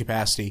information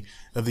capacity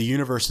of the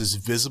universe's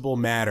visible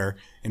matter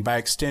and by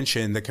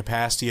extension, the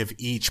capacity of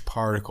each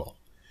particle.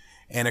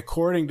 And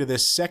according to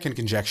this second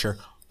conjecture,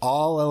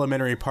 all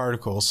elementary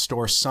particles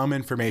store some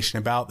information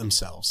about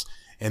themselves,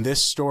 and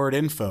this stored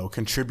info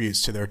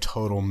contributes to their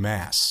total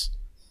mass.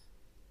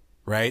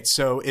 Right?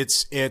 So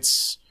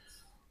it's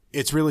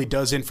really,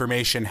 does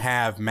information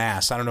have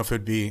mass? I don't know if it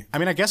would be,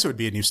 I guess it would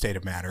be a new state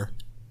of matter.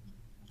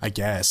 I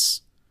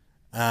guess.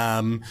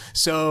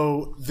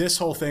 So this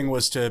whole thing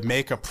was to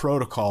make a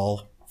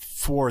protocol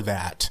for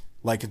that,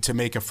 like to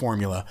make a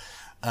formula.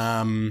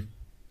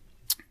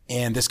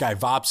 And this guy,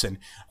 Vobson,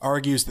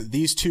 argues that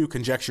these two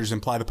conjectures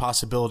imply the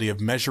possibility of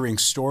measuring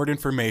stored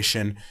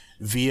information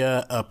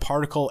via a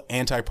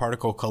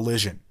particle-antiparticle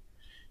collision.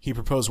 He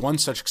proposed one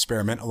such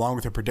experiment along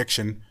with a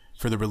prediction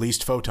for the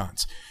released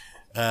photons.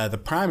 The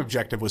prime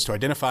objective was to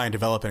identify and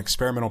develop an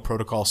experimental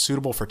protocol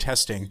suitable for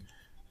testing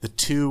the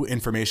two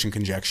information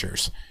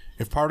conjectures.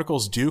 If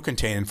particles do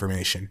contain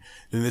information,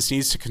 then this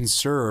needs to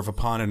conserve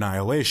upon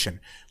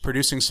annihilation,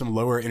 producing some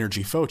lower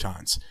energy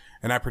photons.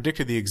 And I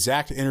predicted the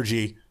exact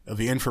energy of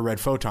the infrared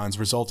photons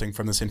resulting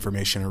from this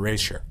information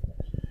erasure.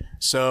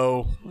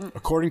 So,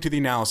 according to the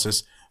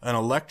analysis, an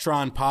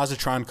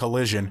electron-positron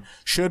collision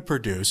should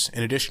produce,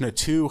 in addition to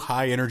two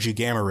high-energy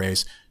gamma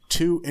rays,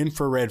 two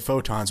infrared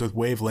photons with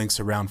wavelengths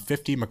around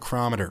 50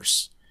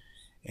 micrometers.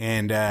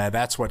 And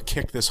that's what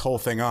kicked this whole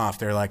thing off.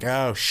 They're like,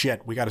 oh,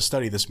 shit, we got to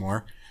study this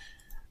more.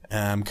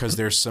 Because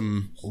there's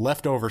some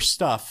leftover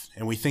stuff,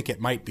 and we think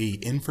it might be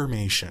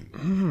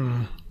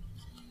information.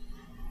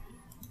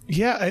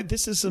 Yeah,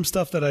 this is some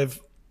stuff that I've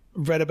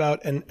read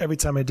about, and every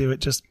time I do, it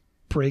just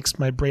breaks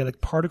my brain.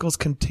 Like, particles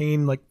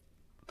contain, like,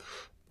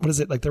 what is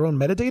it, like their own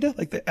metadata?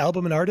 Like the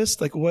album and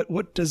artist? Like,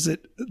 what does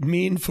it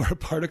mean for a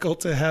particle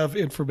to have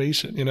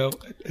information? You know,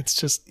 it's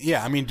just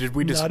did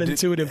we just not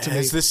intuitive to me.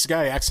 Has this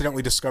guy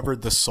accidentally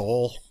discovered the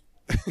soul?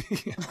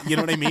 You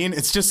know what I mean?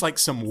 It's just like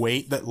some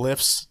weight that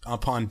lifts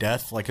upon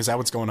death. Like, is that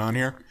what's going on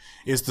here?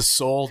 Is the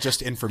soul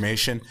just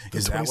information?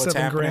 Is that what's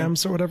happening? 27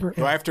 grams or whatever?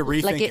 Do I have to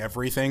rethink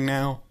everything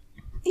now?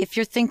 If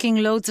you're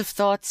thinking loads of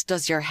thoughts,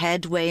 does your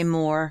head weigh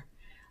more?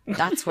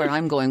 That's where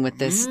I'm going with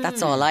this.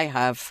 That's all I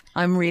have.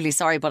 I'm really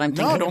sorry, but I'm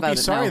thinking about it now. No, don't be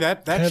sorry.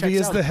 That heavy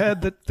is out. the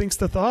head that thinks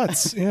the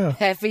thoughts. Yeah.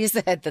 Heavy is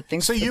the head that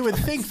thinks. So you would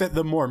think that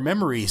the more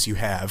memories you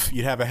have,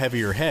 you'd have a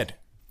heavier head.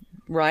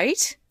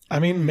 Right? I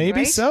mean,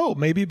 maybe so.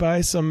 Maybe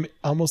by some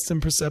almost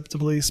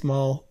imperceptibly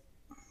small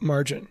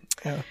margin.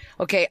 Yeah.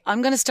 Okay,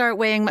 I'm going to start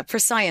weighing, for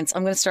science,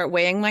 I'm going to start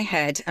weighing my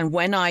head. And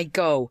when I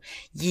go,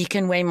 you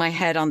can weigh my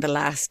head on the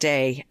last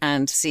day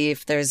and see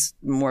if there's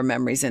more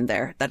memories in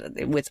there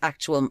that with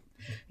actual,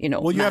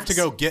 Well, you have to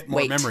go get more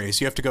weight. memories.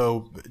 You have to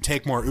go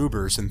take more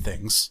Ubers and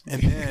things.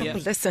 And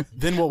then,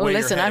 then we'll weigh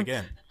your head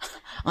again.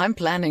 I'm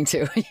planning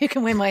to. You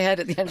can weigh my head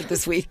at the end of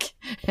this week.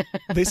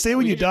 They say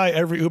when you die,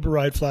 every Uber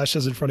ride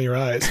flashes in front of your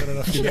eyes. I don't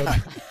know if you know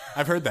that.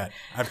 I've heard that.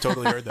 I've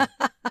totally heard that.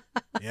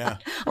 Yeah.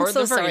 I'm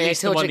so sorry I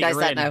told you guys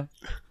that now.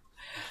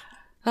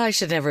 I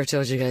should never have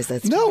told you guys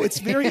that. No, it's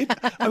very...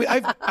 I mean,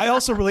 I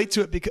also relate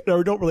to it,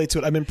 or don't relate to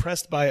it. I'm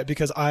impressed by it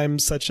because I'm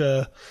such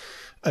a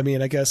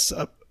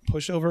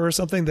pushover or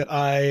something that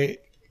I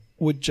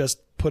would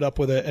just put up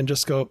with it and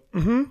just go,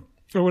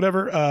 or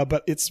whatever,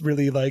 but it's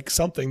really like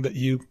something that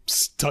you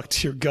stuck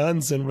to your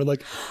guns and were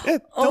like,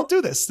 don't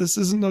do this. This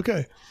isn't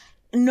okay.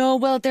 No,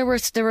 well, there were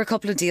a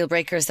couple of deal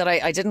breakers that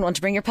I didn't want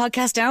to bring your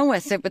podcast down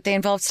with, but they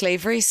involved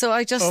slavery, so I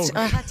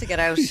had to get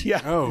out.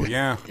 Yeah. Oh,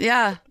 yeah.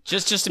 Yeah.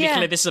 Just to be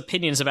clear, this is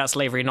opinions about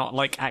slavery, not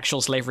like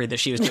actual slavery that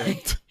she was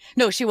doing.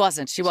 No, she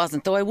wasn't.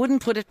 Though I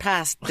wouldn't put it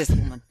past this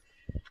woman.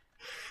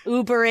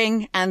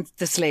 Ubering and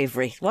the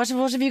slavery. What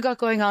have you got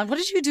going on? What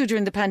did you do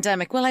during the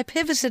pandemic? Well, I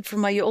pivoted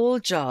from my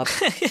old job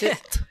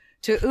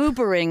to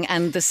Ubering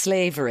and the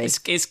slavery.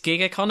 It's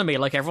gig economy.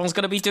 Like, everyone's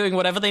going to be doing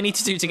whatever they need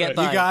to do to get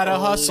by. You got to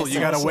hustle. You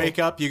got to wake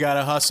up. You got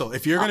to hustle.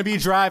 If you're going to be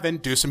driving,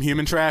 do some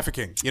human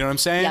trafficking. You know what I'm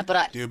saying? Yeah,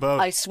 but do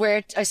both. I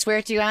swear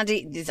to you,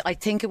 Andy, I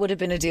think it would have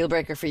been a deal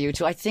breaker for you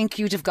too. I think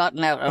you'd have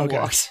gotten out and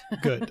walked.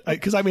 Good.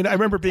 Because I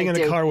remember being in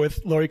a car with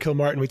Laurie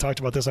Kilmartin. We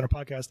talked about this on our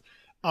podcast,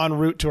 en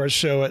route to our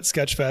show at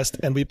Sketchfest,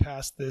 and we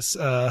passed this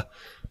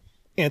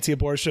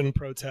anti-abortion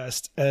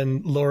protest,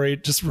 and Laurie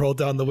just rolled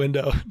down the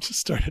window and just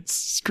started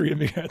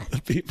screaming at the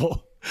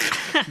people.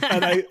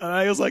 and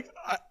I was like,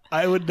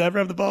 I would never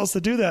have the balls to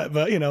do that,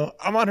 but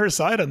I'm on her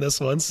side on this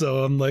one,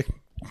 so I'm like,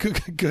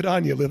 good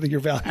on you, living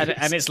your values.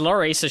 And it's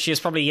Laurie, so she was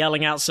probably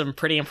yelling out some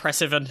pretty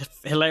impressive and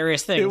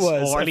hilarious things. It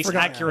was, or at least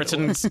accurate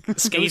and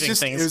scathing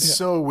things. It was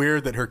so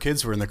weird that her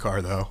kids were in the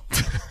car, though.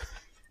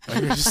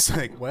 Like, you're just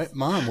like, what,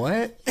 Mom?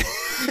 What?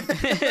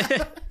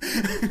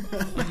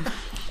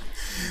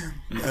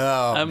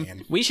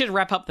 Man. We should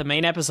wrap up the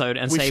main episode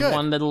and say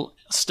one extra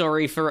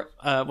story for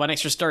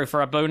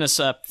our bonus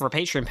for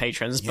Patreon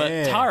patrons.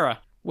 But Tara,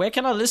 where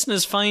can our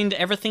listeners find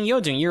everything you're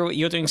doing?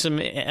 You're doing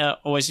some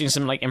always doing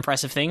some like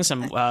impressive things,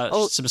 some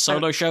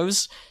solo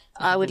shows.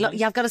 I would love.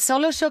 Yeah, I've got a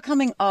solo show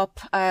coming up.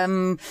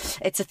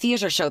 It's a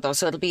theatre show though,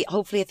 so it'll be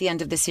hopefully at the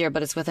end of this year.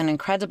 But it's with an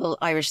incredible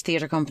Irish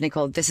theatre company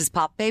called This Is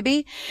Pop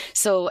Baby.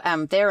 So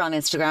they're on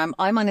Instagram.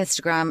 I'm on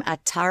Instagram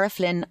at Tara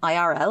Flynn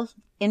IRL.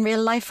 In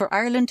real life or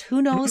Ireland,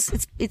 who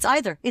knows? It's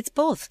either. It's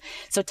both.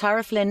 So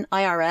Tara Flynn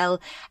IRL.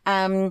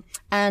 And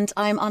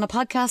I'm on a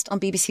podcast on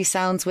BBC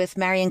Sounds with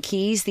Marion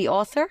Keyes, the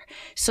author.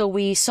 So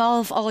we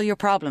solve all your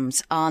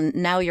problems on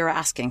Now You're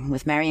Asking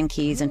with Marion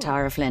Keyes and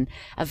Tara Flynn.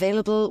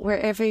 Available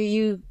wherever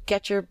you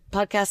get your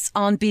podcasts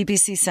on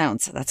BBC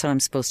Sounds. That's what I'm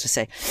supposed to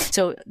say.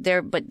 So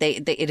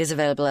it is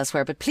available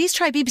elsewhere. But please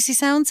try BBC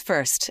Sounds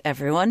first,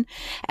 everyone.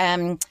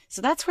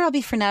 So that's where I'll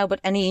be for now. But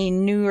any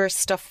newer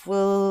stuff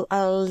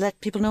I'll let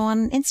people know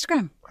on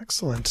Instagram.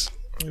 Excellent.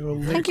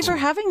 Thank you for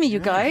having me, you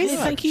guys.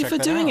 Thank you for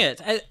doing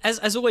it.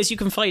 As always, you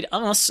can find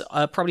us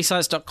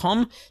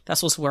probablyscience.com.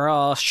 That's also where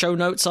our show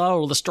notes are,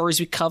 all the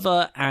stories we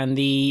cover, and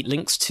the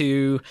links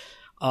to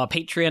our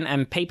Patreon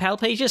and PayPal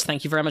pages.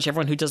 Thank you very much,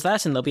 everyone who does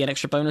that, and there'll be an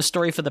extra bonus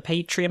story for the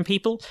Patreon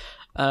people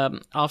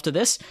after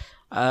this.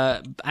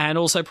 And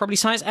also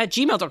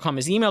probablyscience@gmail.com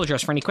is the email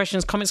address for any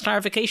questions, comments,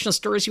 clarifications,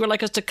 stories you would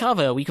like us to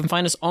cover. We can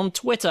find us on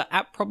Twitter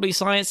at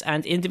probablyscience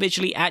and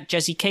individually at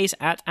Jesse Case,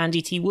 at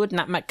Andy T. Wood,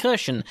 and at Matt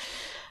Kirshen.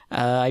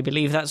 I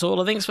believe that's all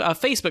the things.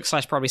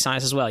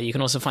 Facebook/probablyscience as well. You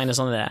can also find us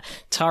on there.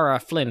 Tara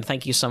Flynn,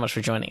 thank you so much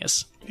for joining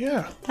us.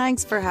 Yeah.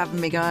 Thanks for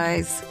having me,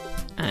 guys.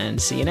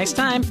 And see you next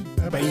time.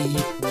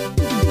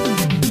 Bye-bye.